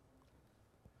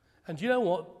 And you know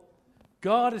what?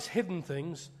 God has hidden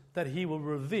things that he will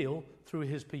reveal through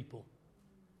his people.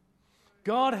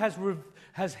 God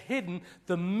has hidden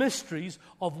the mysteries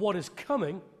of what is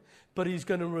coming, but he's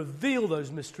going to reveal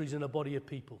those mysteries in a body of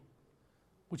people,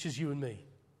 which is you and me.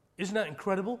 Isn't that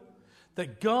incredible?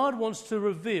 That God wants to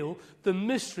reveal the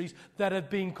mysteries that have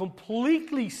been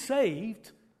completely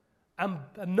saved, and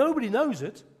nobody knows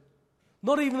it,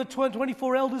 not even the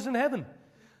 24 elders in heaven.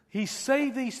 He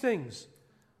saved these things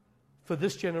for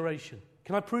this generation.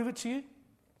 Can I prove it to you?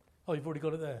 Oh, you've already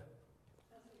got it there.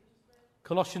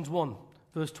 Colossians 1,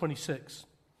 verse 26.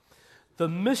 The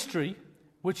mystery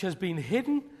which has been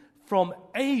hidden from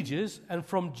ages and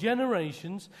from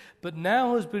generations, but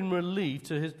now has been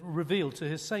revealed to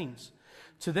his saints.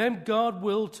 To them God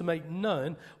willed to make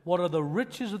known what are the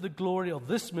riches of the glory of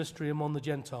this mystery among the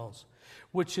Gentiles,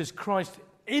 which is Christ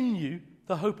in you,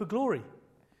 the hope of glory.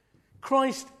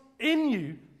 Christ in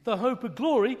you, the hope of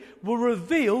glory, will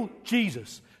reveal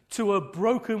Jesus to a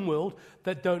broken world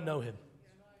that don't know him.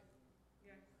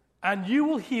 And you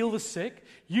will heal the sick,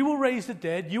 you will raise the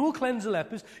dead, you will cleanse the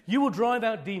lepers, you will drive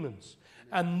out demons.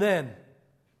 And then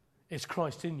it's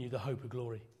Christ in you, the hope of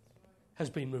glory,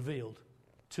 has been revealed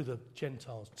to the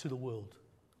Gentiles, to the world.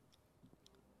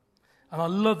 And I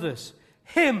love this.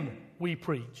 Him we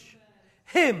preach.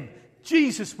 Him,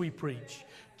 Jesus we preach.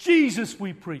 Jesus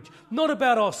we preach. Not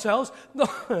about ourselves. No,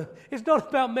 it's not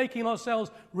about making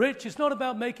ourselves rich. It's not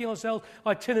about making ourselves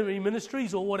itinerary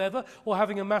ministries or whatever, or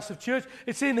having a massive church.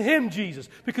 It's in him, Jesus,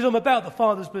 because I'm about the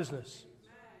Father's business.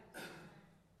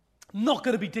 I'm not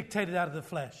going to be dictated out of the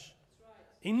flesh.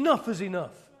 Enough is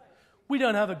enough. We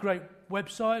don't have a great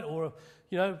website or,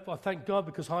 I thank God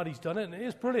because Heidi's done it, and it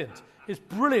is brilliant. It's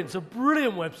brilliant. It's a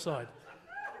brilliant website.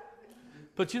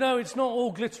 But, it's not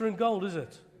all glitter and gold, is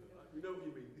it?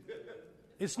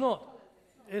 It's not.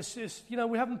 It's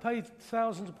we haven't paid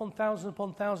thousands upon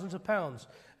thousands of pounds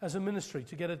as a ministry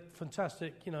to get a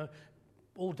fantastic,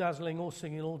 all dazzling, all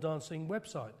singing, all dancing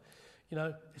website.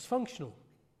 It's functional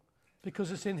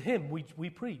because it's in him we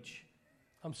preach.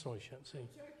 I'm sorry, Shansi.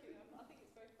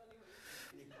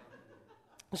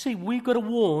 You see, we've got to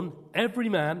warn every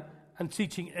man and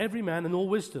teaching every man in all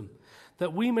wisdom,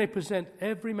 that we may present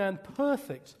every man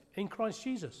perfect in Christ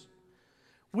Jesus.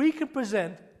 We can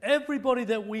present everybody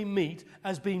that we meet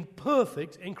as being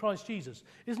perfect in Christ Jesus.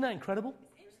 Isn't that incredible?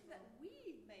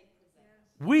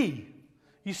 We.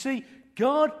 You see,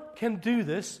 God can do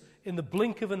this in the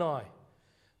blink of an eye,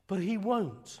 but he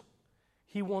won't.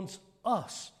 He wants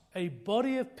us, a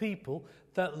body of people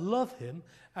that love him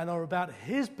and are about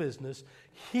his business.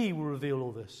 He will reveal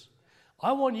all this.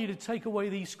 I want you to take away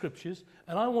these scriptures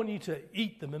and I want you to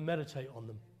eat them and meditate on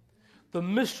them. The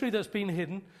mystery that's been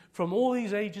hidden from all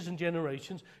these ages and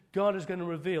generations, God is going to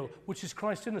reveal, which is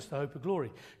Christ in us, the hope of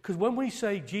glory. Because when we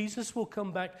say Jesus will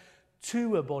come back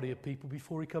to a body of people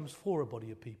before he comes for a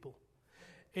body of people,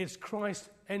 it's Christ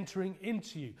entering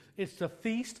into you. It's the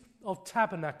Feast of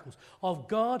Tabernacles, of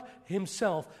God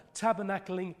himself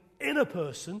tabernacling in a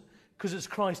person, because it's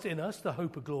Christ in us, the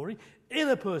hope of glory, in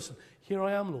a person. Here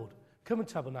I am, Lord. Come and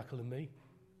tabernacle in me.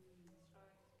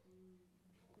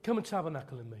 Come and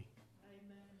tabernacle in me.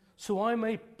 So I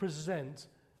may present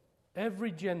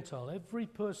every Gentile, every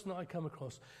person that I come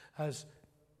across, as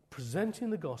presenting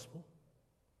the gospel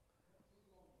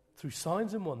through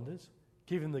signs and wonders,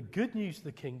 giving the good news of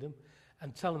the kingdom,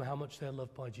 and tell them how much they're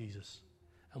loved by Jesus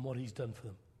and what he's done for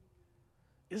them.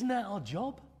 Isn't that our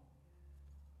job?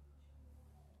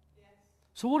 Yes.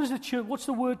 So what is the church? What's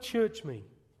the word church mean?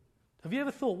 Have you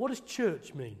ever thought, what does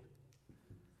church mean?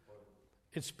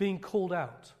 It's being called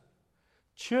out.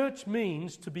 Church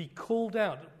means to be called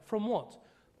out from what?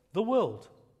 The world.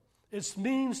 It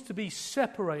means to be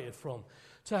separated from,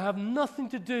 to have nothing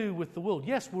to do with the world.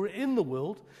 Yes, we're in the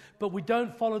world, but we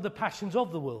don't follow the passions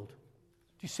of the world.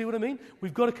 Do you see what I mean?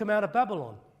 We've got to come out of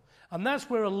Babylon. And that's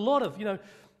where a lot of,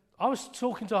 I was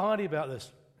talking to Heidi about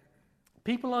this.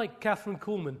 People like Catherine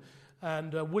Kuhlman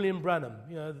and William Branham,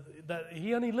 that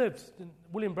he only lived,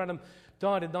 William Branham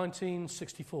died in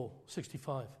 1964,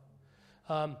 65.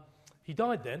 He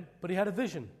died then, but he had a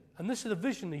vision. And this is a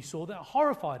vision he saw that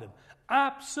horrified him.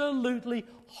 Absolutely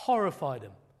horrified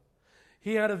him.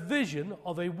 He had a vision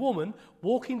of a woman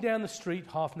walking down the street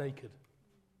half naked.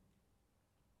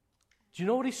 Do you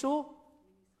know what he saw?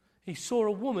 He saw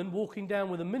a woman walking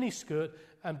down with a miniskirt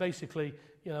and basically,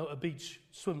 a beach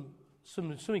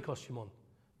swimming costume on,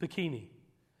 bikini.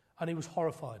 And he was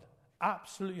horrified,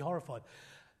 absolutely horrified.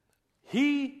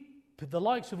 He the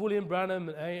likes of William Branham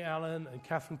and A. Allen and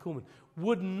Catherine Kuhlman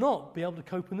would not be able to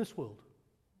cope in this world.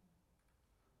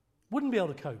 Wouldn't be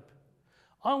able to cope.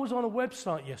 I was on a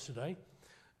website yesterday,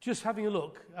 just having a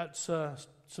look at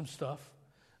some stuff,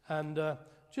 and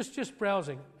just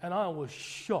browsing, and I was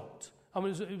shocked. I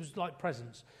mean, it was like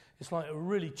presents. It's like a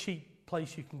really cheap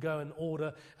place you can go and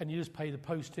order, and you just pay the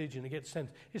postage, and it gets sent.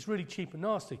 It's really cheap and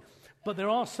nasty. But there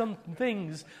are some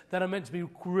things that are meant to be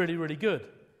really, really good.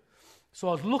 So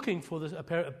I was looking for a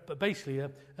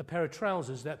pair of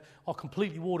trousers that are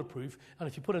completely waterproof, and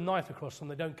if you put a knife across them,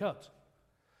 they don't cut.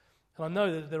 And I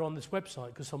know that they're on this website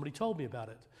because somebody told me about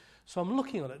it. So I'm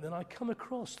looking at it, and then I come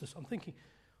across this. I'm thinking,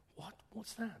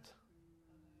 what's that?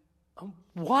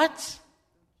 What?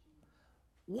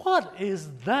 What is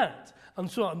that?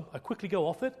 And so I quickly go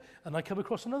off it, and I come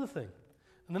across another thing,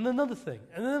 and then another thing,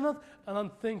 and then another, and I'm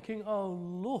thinking, oh,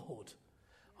 Lord.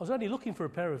 I was only looking for a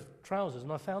pair of trousers,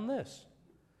 and I found this.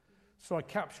 So I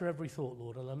capture every thought,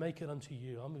 Lord, and I make it unto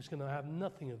you. I'm just going to have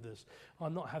nothing of this.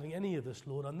 I'm not having any of this,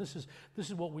 Lord, and this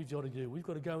is what we've got to do. We've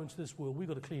got to go into this world. We've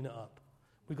got to clean it up.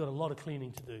 We've got a lot of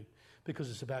cleaning to do because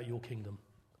it's about your kingdom.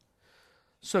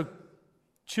 So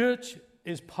church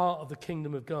is part of the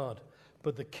kingdom of God,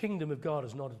 but the kingdom of God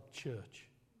is not a church.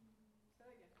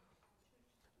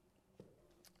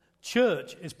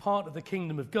 Church is part of the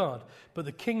kingdom of God, but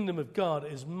the kingdom of God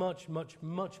is much, much,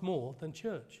 much more than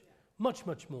church. Much,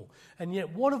 much more. And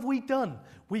yet, what have we done?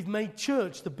 We've made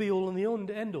church the be-all and the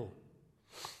end-all.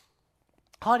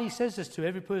 Heidi says this to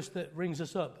every person that rings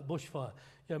us up at Bushfire,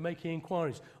 making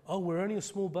inquiries. Oh, we're only a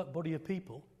small body of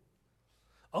people.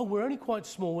 Oh, we're only quite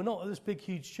small. We're not this big,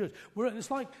 huge church.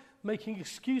 It's like making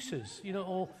excuses,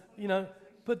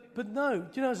 But no,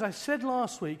 as I said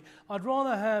last week, I'd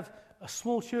rather have a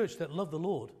small church that loved the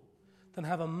Lord than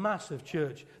have a massive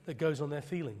church that goes on their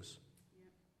feelings.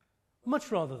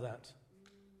 Much rather that.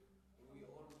 We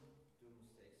all do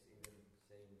mistakes, even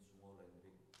saying small and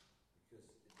big, because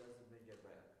it doesn't measure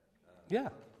back.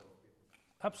 Yeah.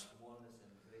 Absolutely. Smallness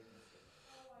and greatness.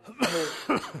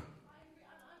 I'm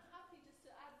happy just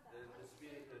to add that. The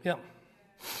spirit in Yeah.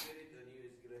 The spirit in you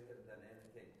is greater than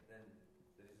anything. Then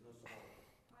there is no small.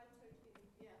 I totally,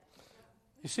 yeah.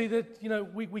 You see that,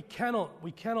 we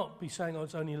cannot be saying, oh,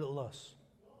 it's only little us.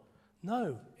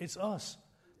 No, it's us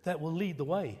that will lead the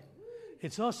way.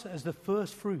 It's us as the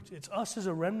first fruit. It's us as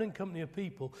a remnant company of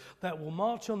people that will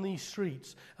march on these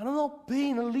streets. And I'm not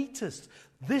being elitist.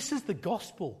 This is the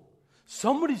gospel.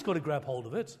 Somebody's got to grab hold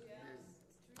of it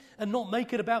and not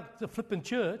make it about the flipping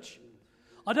church.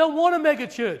 I don't want a mega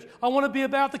church. I want to be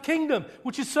about the kingdom,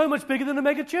 which is so much bigger than a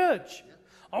mega church.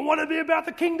 I want to be about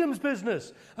the kingdom's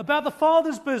business, about the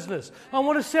Father's business. I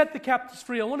want to set the captives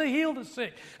free. I want to heal the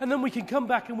sick. And then we can come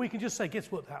back and we can just say,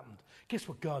 guess what happened? Guess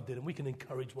what God did? And we can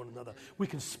encourage one another. We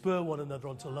can spur one another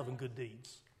onto love and good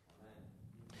deeds.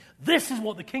 This is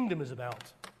what the kingdom is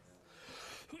about.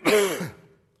 I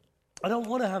don't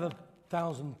want to have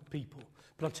 1,000 people.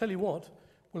 But I'll tell you what,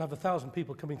 we'll have 1,000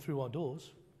 people coming through our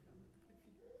doors.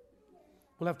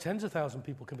 We'll have tens of thousands of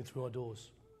people coming through our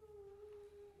doors.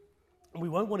 And we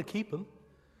won't want to keep them.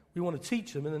 We want to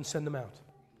teach them and then send them out.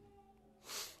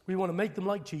 We want to make them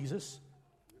like Jesus,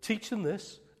 teach them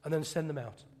this, and then send them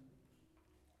out.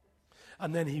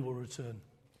 And then he will return.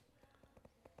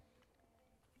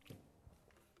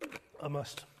 I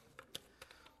must.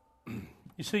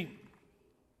 You see,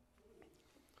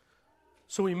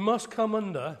 so we must come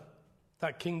under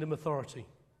that kingdom authority.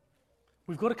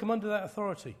 We've got to come under that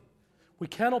authority. We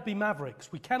cannot be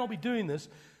mavericks. We cannot be doing this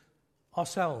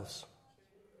ourselves.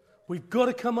 We've got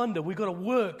to come under. We've got to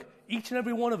work. Each and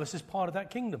every one of us is part of that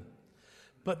kingdom.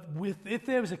 But if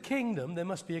there is a kingdom, there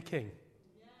must be a king.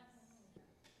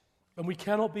 And we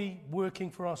cannot be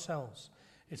working for ourselves.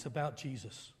 It's about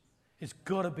Jesus. It's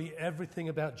got to be everything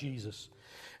about Jesus.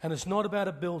 And it's not about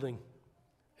a building.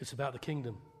 It's about the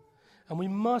kingdom. And we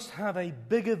must have a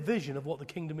bigger vision of what the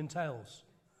kingdom entails.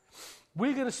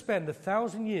 We're going to spend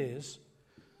 1,000 years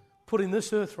putting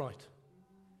this earth right.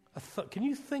 Can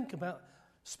you think about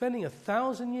spending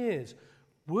 1,000 years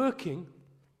working,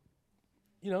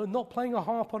 not playing a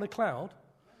harp on a cloud,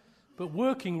 but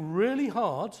working really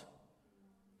hard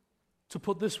to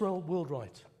put this world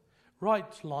right.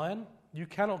 Right, lion, you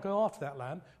cannot go after that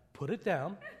lamb. Put it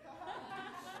down.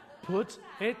 Put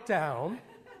it down.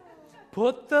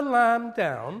 Put the lamb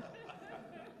down.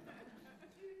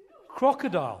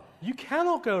 Crocodile, you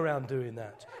cannot go around doing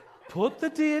that. Put the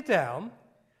deer down.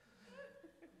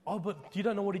 Oh, but you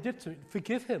don't know what he did to me.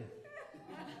 Forgive him.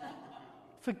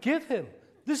 Forgive him.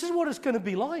 This is what it's going to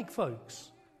be like,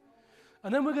 folks.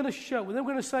 And then we're going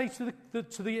to say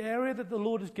to the area that the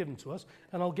Lord has given to us,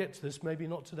 and I'll get to this, maybe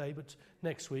not today, but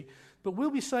next week, but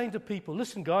we'll be saying to people,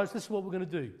 listen guys, this is what we're going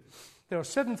to do. There are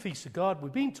 7 feasts of God.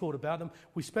 We've been taught about them.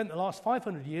 We spent the last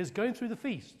 500 years going through the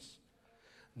feasts.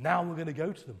 Now we're going to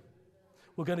go to them.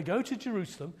 We're going to go to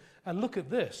Jerusalem and look at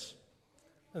this.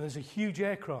 And there's a huge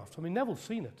aircraft. I mean, Neville's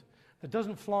seen it. It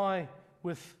doesn't fly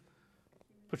with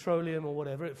petroleum or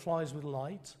whatever. It flies with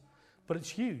light. But it's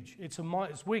huge. Its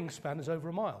wingspan is over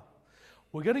a mile.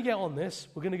 We're going to get on this.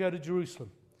 We're going to go to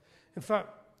Jerusalem. In fact,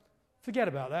 forget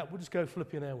about that. We'll just go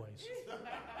Philippian Airways.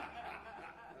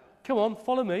 Come on,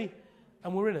 follow me.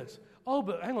 And we're in it. Oh,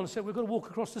 but hang on a sec. We've got to walk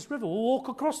across this river. We'll walk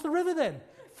across the river then.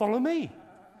 Follow me.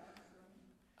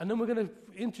 And then we're going to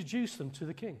introduce them to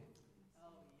the King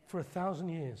for 1,000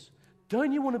 years.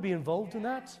 Don't you want to be involved in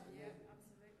that? Yeah,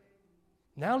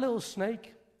 absolutely. Now, little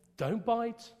snake, don't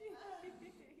bite.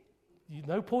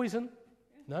 No poison.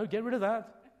 No, get rid of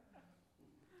that.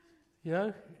 You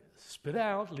know, spit it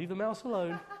out. Leave the mouse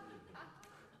alone.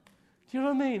 Do you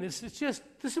know what I mean? It's just,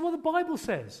 this is what the Bible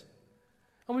says.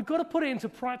 And we've got to put it into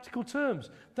practical terms,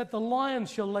 that the lion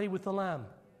shall lay with the lamb.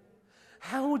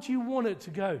 How would you want it to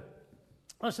go?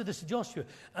 I said this to Joshua.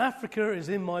 Africa is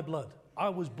in my blood. I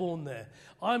was born there.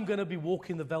 I'm going to be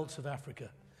walking the velds of Africa.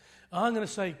 And I'm going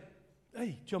to say,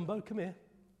 hey, Jumbo, come here.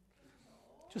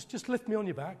 Just lift me on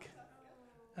your back.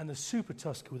 And the super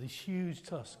tusker with his huge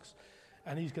tusks.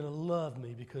 And he's going to love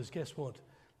me because guess what?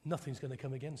 Nothing's going to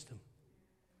come against him.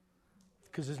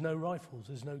 Because there's no rifles,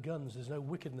 there's no guns, there's no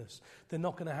wickedness. They're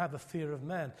not going to have a fear of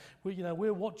man.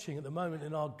 We're watching at the moment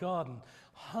in our garden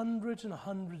hundreds and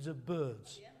hundreds of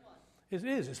birds. It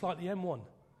is. It's like the M1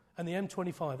 and the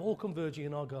M25 all converging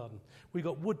in our garden. We've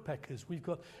got woodpeckers.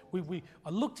 I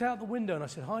looked out the window and I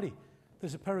said, Heidi,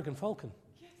 there's a peregrine falcon.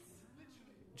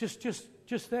 Yes,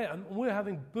 just there. And we're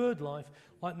having bird life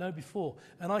like no before.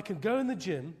 And I can go in the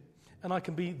gym and I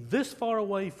can be this far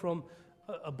away from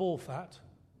a ball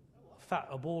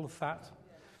a ball of fat,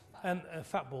 and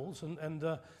fat balls, and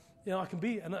I can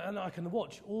be, and I can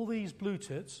watch all these blue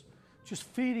tits just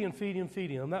feeding and feeding and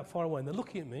feeding. I'm that far away, and they're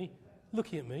looking at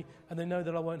me, and they know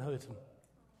that I won't hurt them.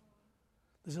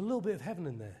 There's a little bit of heaven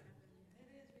in there.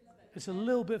 It's a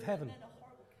little bit of heaven.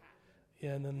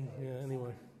 Yeah, and then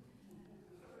anyway,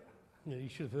 you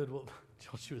should have heard what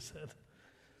Joshua said.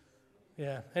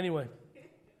 Yeah, anyway.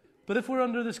 But if we're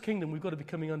under this kingdom, we've got to be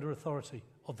coming under authority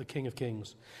of the King of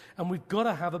Kings. And we've got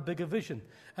to have a bigger vision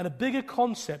and a bigger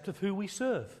concept of who we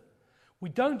serve. We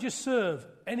don't just serve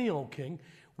any old king,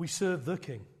 we serve the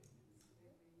King.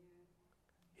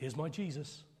 Here's my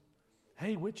Jesus.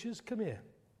 Hey, witches, come here.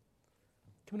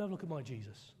 Come and have a look at my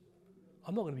Jesus.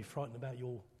 I'm not going to be frightened about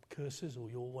your curses or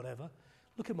your whatever.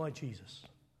 Look at my Jesus.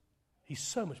 He's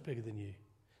so much bigger than you.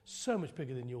 So much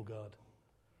bigger than your God.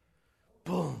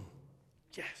 Boom.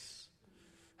 Yes.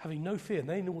 Having no fear.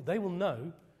 They will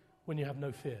know when you have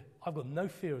no fear. I've got no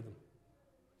fear of them.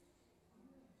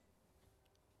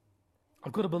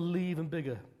 I've got to believe in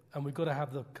bigger, and we've got to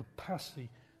have the capacity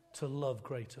to love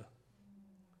greater.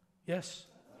 Yes?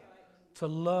 To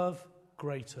love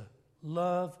greater.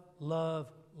 Love,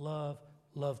 love, love,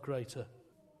 love greater.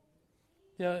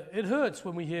 Yeah, it hurts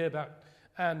when we hear about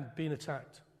Anne being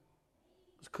attacked.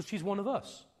 It's because she's one of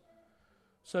us.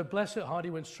 So bless it, Heidi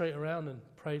went straight around and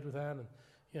prayed with Anne,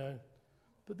 and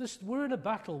but we're in a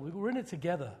battle. We're in it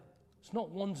together. It's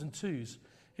not ones and twos.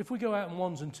 If we go out in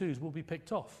ones and twos, we'll be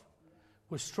picked off.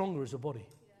 We're stronger as a body,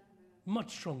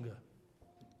 much stronger.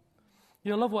 I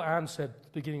love what Anne said at the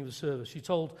beginning of the service. She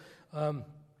told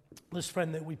this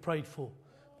friend that we prayed for,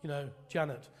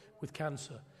 Janet, with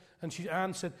cancer. And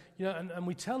Anne said, and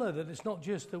we tell her that it's not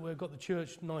just that we've got the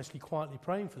church nicely, quietly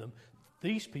praying for them.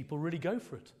 These people really go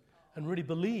for it and really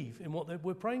believe in what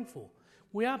we're praying for.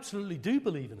 We absolutely do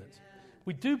believe in it.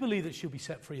 We do believe that she'll be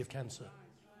set free of cancer.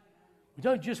 We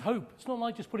don't just hope. It's not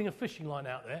like just putting a fishing line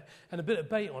out there and a bit of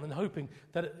bait on and hoping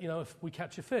that, if we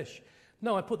catch a fish.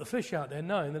 No, I put the fish out there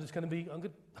knowing that it's going to be, I'm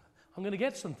going to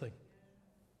get something.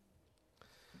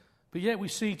 But yet we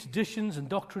see traditions and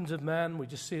doctrines of man. We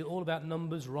just see it all about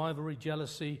numbers, rivalry,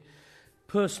 jealousy,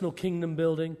 personal kingdom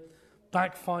building,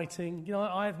 backfighting.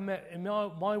 I've met in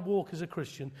my walk as a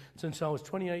Christian since I was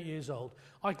 28 years old.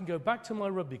 I can go back to my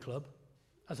rugby club,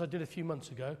 as I did a few months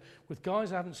ago, with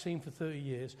guys I haven't seen for 30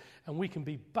 years, and we can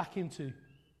be back into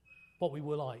what we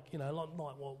were like.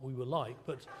 Not what we were like,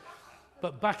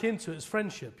 but back into it as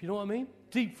friendship. You know what I mean?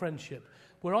 Deep friendship.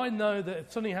 Where I know that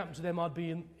if something happened to them, I'd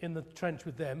be in the trench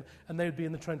with them, and they would be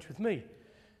in the trench with me.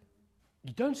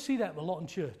 You don't see that a lot in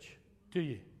church, do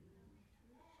you?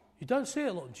 You don't see it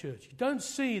a lot in church. You don't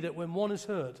see that when one is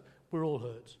hurt, we're all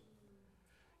hurt.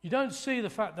 You don't see the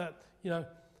fact that,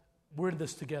 we're in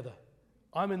this together.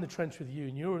 I'm in the trench with you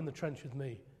and you're in the trench with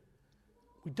me.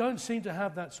 We don't seem to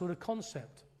have that sort of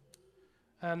concept.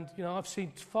 And, I've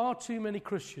seen far too many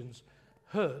Christians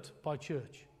hurt by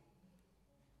church.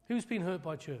 Who's been hurt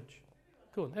by church?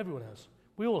 Go on, everyone has.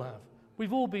 We all have.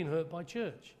 We've all been hurt by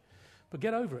church. But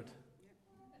get over it.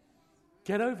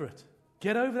 Get over it.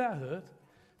 Get over that hurt.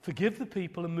 Forgive the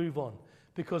people and move on.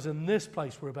 Because in this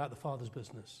place, we're about the Father's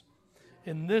business.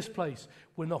 In this place,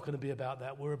 we're not going to be about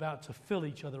that. We're about to fill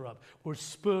each other up. We're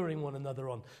spurring one another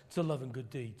on to love and good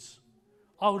deeds.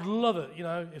 I would love it,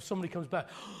 if somebody comes back,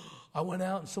 I went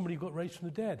out and somebody got raised from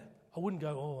the dead. I wouldn't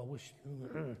go, I wish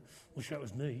that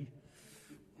was me.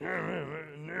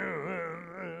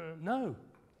 No.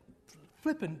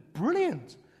 Flipping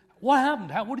brilliant. What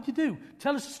happened? What did you do?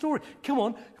 Tell us a story. Come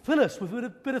on, fill us with a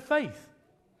bit of faith.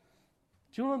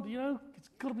 Do you want it's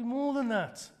got to be more than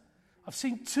that. I've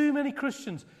seen too many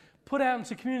Christians put out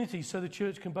into communities so the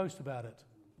church can boast about it.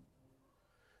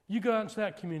 You go out into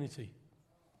that community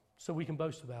so we can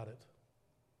boast about it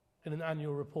in an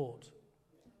annual report.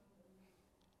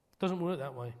 It doesn't work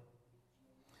that way.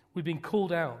 We've been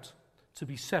called out to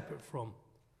be separate from,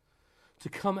 to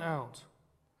come out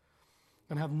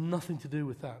and have nothing to do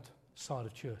with that side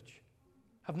of church.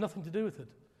 Have nothing to do with it.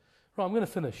 Right, I'm going to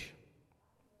finish.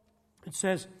 It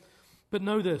says, but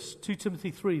know this, 2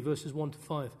 Timothy 3, verses 1 to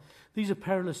 5. These are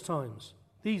perilous times.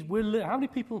 How many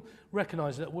people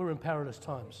recognize that we're in perilous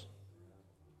times?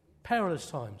 Perilous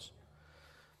times.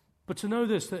 But to know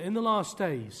this, that in the last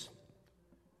days,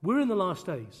 we're in the last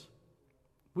days.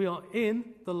 We are in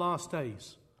the last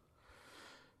days.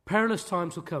 Perilous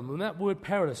times will come. And that word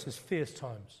perilous is fierce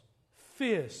times.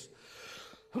 Fierce.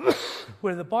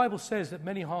 Where the Bible says that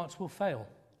many hearts will fail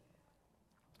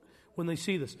when they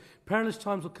see this. Perilous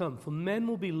times will come, for men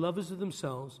will be lovers of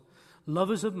themselves,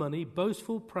 lovers of money,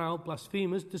 boastful, proud,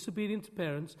 blasphemers, disobedient to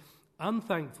parents,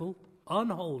 unthankful,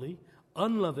 unholy,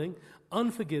 unloving,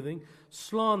 unforgiving,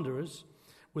 slanderers,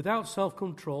 without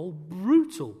self-control,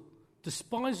 brutal,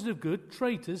 despisers of good,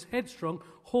 traitors, headstrong,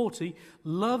 haughty,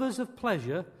 lovers of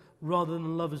pleasure rather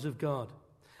than lovers of God.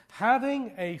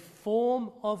 Having a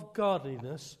form of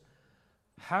godliness,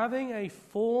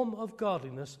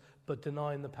 but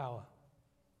denying the power.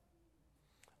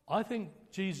 I think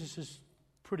Jesus is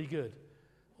pretty good,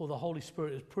 or the Holy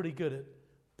Spirit is pretty good at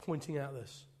pointing out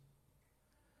this.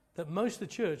 That most of the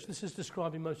church, this is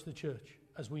describing most of the church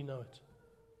as we know it.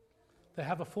 They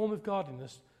have a form of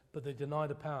godliness, but they deny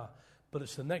the power. But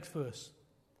it's the next verse.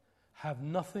 Have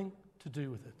nothing to do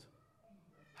with it.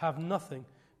 Have nothing.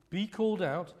 Be called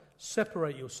out.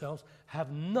 Separate yourselves.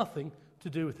 Have nothing to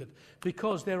do with it.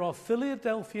 Because there are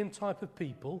Philadelphian type of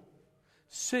people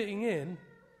sitting in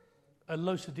a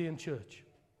Laodicean church.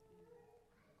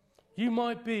 You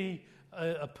might be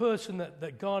a person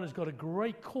that God has got a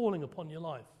great calling upon your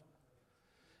life.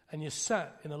 And you're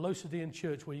sat in a Laodicean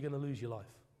church where you're going to lose your life.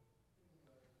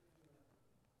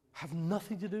 Have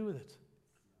nothing to do with it.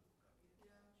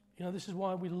 This is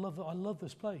why I love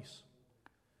this place.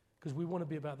 Because we want to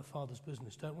be about the Father's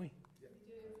business, don't we?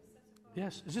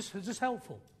 Yes. Is this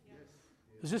helpful? Yes.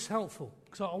 Is this helpful?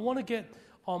 Because I want to get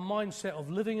our mindset of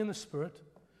living in the Spirit,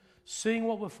 seeing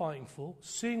what we're fighting for,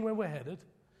 seeing where we're headed,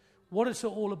 what it's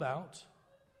all about,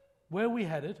 where we're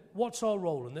headed, what's our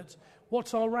role in it,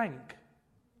 what's our rank.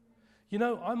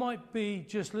 I might be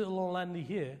just little old Andy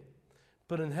here,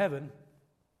 but in heaven,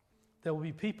 there will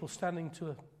be people standing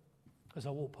as I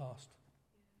walk past.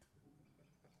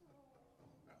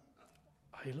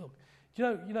 Hey, look.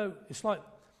 It's like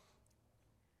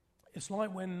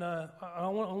when I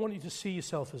want you to see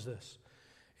yourself as this.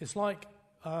 It's like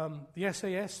the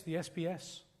SAS, the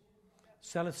SBS,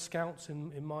 Sellers Scouts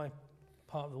in my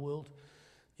part of the world.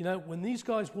 When these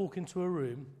guys walk into a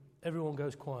room, everyone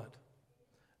goes quiet.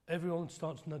 Everyone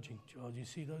starts nudging. Oh, do you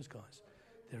see those guys?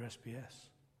 They're SBS.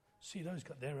 See those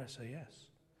guys? They're SAS.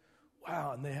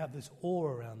 Wow, and they have this awe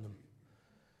around them.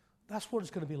 That's what it's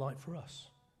going to be like for us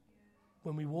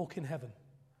when we walk in heaven.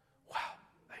 Wow,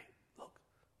 hey, look,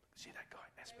 see that guy,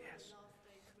 SBS.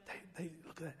 They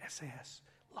look at that, SAS,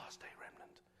 Last Day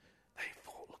Remnant. They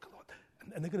fought, look at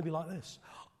that, and they're going to be like this.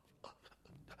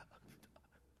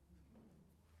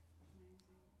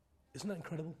 Isn't that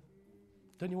incredible?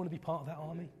 Don't you want to be part of that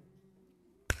army?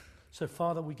 So,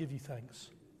 Father, we give you thanks.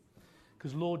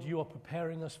 Because, Lord, you are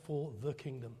preparing us for the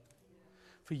kingdom.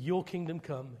 For your kingdom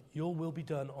come, your will be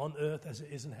done on earth as it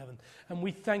is in heaven. And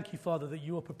we thank you, Father, that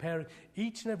you are preparing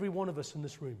each and every one of us in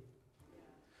this room.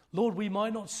 Lord, we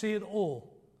might not see it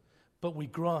all, but we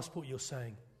grasp what you're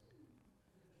saying.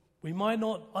 We might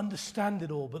not understand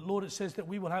it all, but Lord, it says that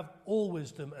we will have all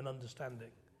wisdom and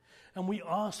understanding. And we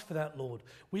ask for that, Lord.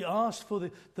 We ask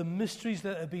for the mysteries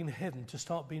that have been hidden to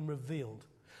start being revealed,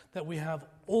 that we have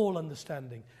all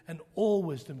understanding and all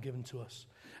wisdom given to us,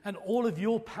 and all of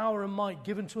your power and might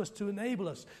given to us to enable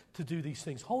us to do these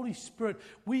things. Holy Spirit,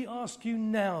 we ask you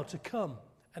now to come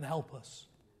and help us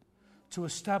to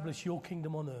establish your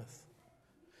kingdom on earth,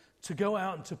 to go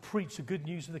out and to preach the good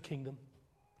news of the kingdom,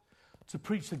 to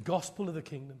preach the gospel of the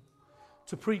kingdom,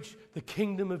 to preach the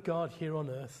kingdom of God here on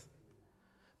earth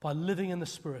by living in the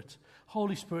Spirit.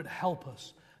 Holy Spirit, help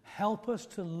us. Help us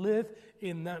to live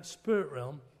in that spirit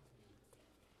realm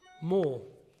more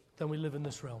than we live in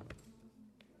this realm.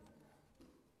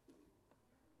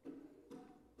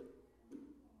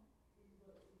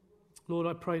 Lord,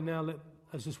 I pray now that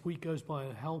as this week goes by,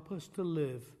 help us to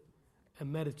live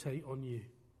and meditate on you,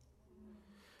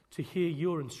 to hear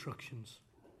your instructions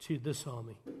to this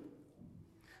army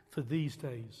for these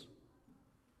days.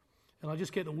 And I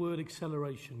just get the word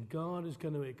acceleration. God is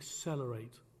going to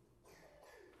accelerate.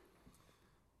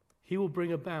 He will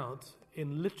bring about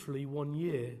in literally 1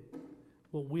 year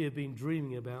what we have been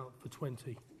dreaming about for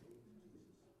 20.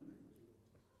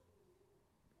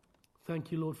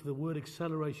 Thank you, Lord, for the word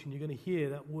acceleration. You're going to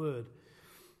hear that word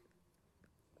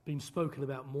being spoken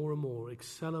about more and more.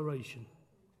 Acceleration,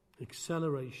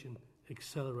 acceleration,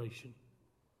 acceleration.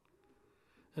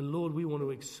 And Lord, we want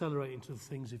to accelerate into the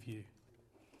things of you.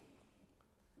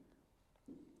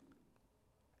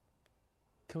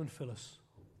 Come and fill us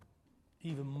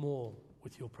even more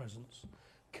with your presence.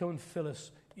 Come and fill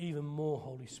us even more,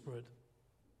 Holy Spirit,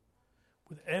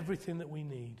 with everything that we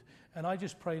need. And I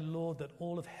just pray, Lord, that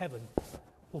all of heaven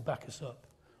will back us up.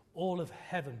 All of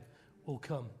heaven will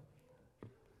come.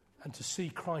 And to see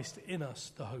Christ in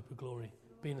us, the hope of glory,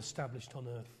 being established on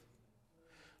earth.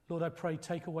 Lord, I pray,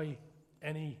 take away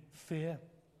any fear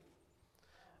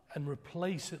and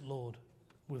replace it, Lord,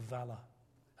 with valor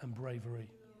and bravery.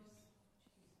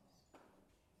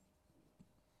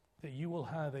 That you will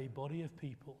have a body of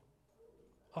people,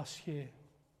 us here,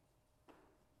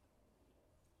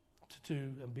 to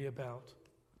do and be about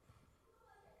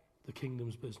the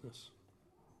kingdom's business.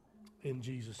 In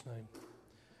Jesus' name.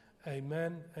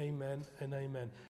 Amen, amen, and amen.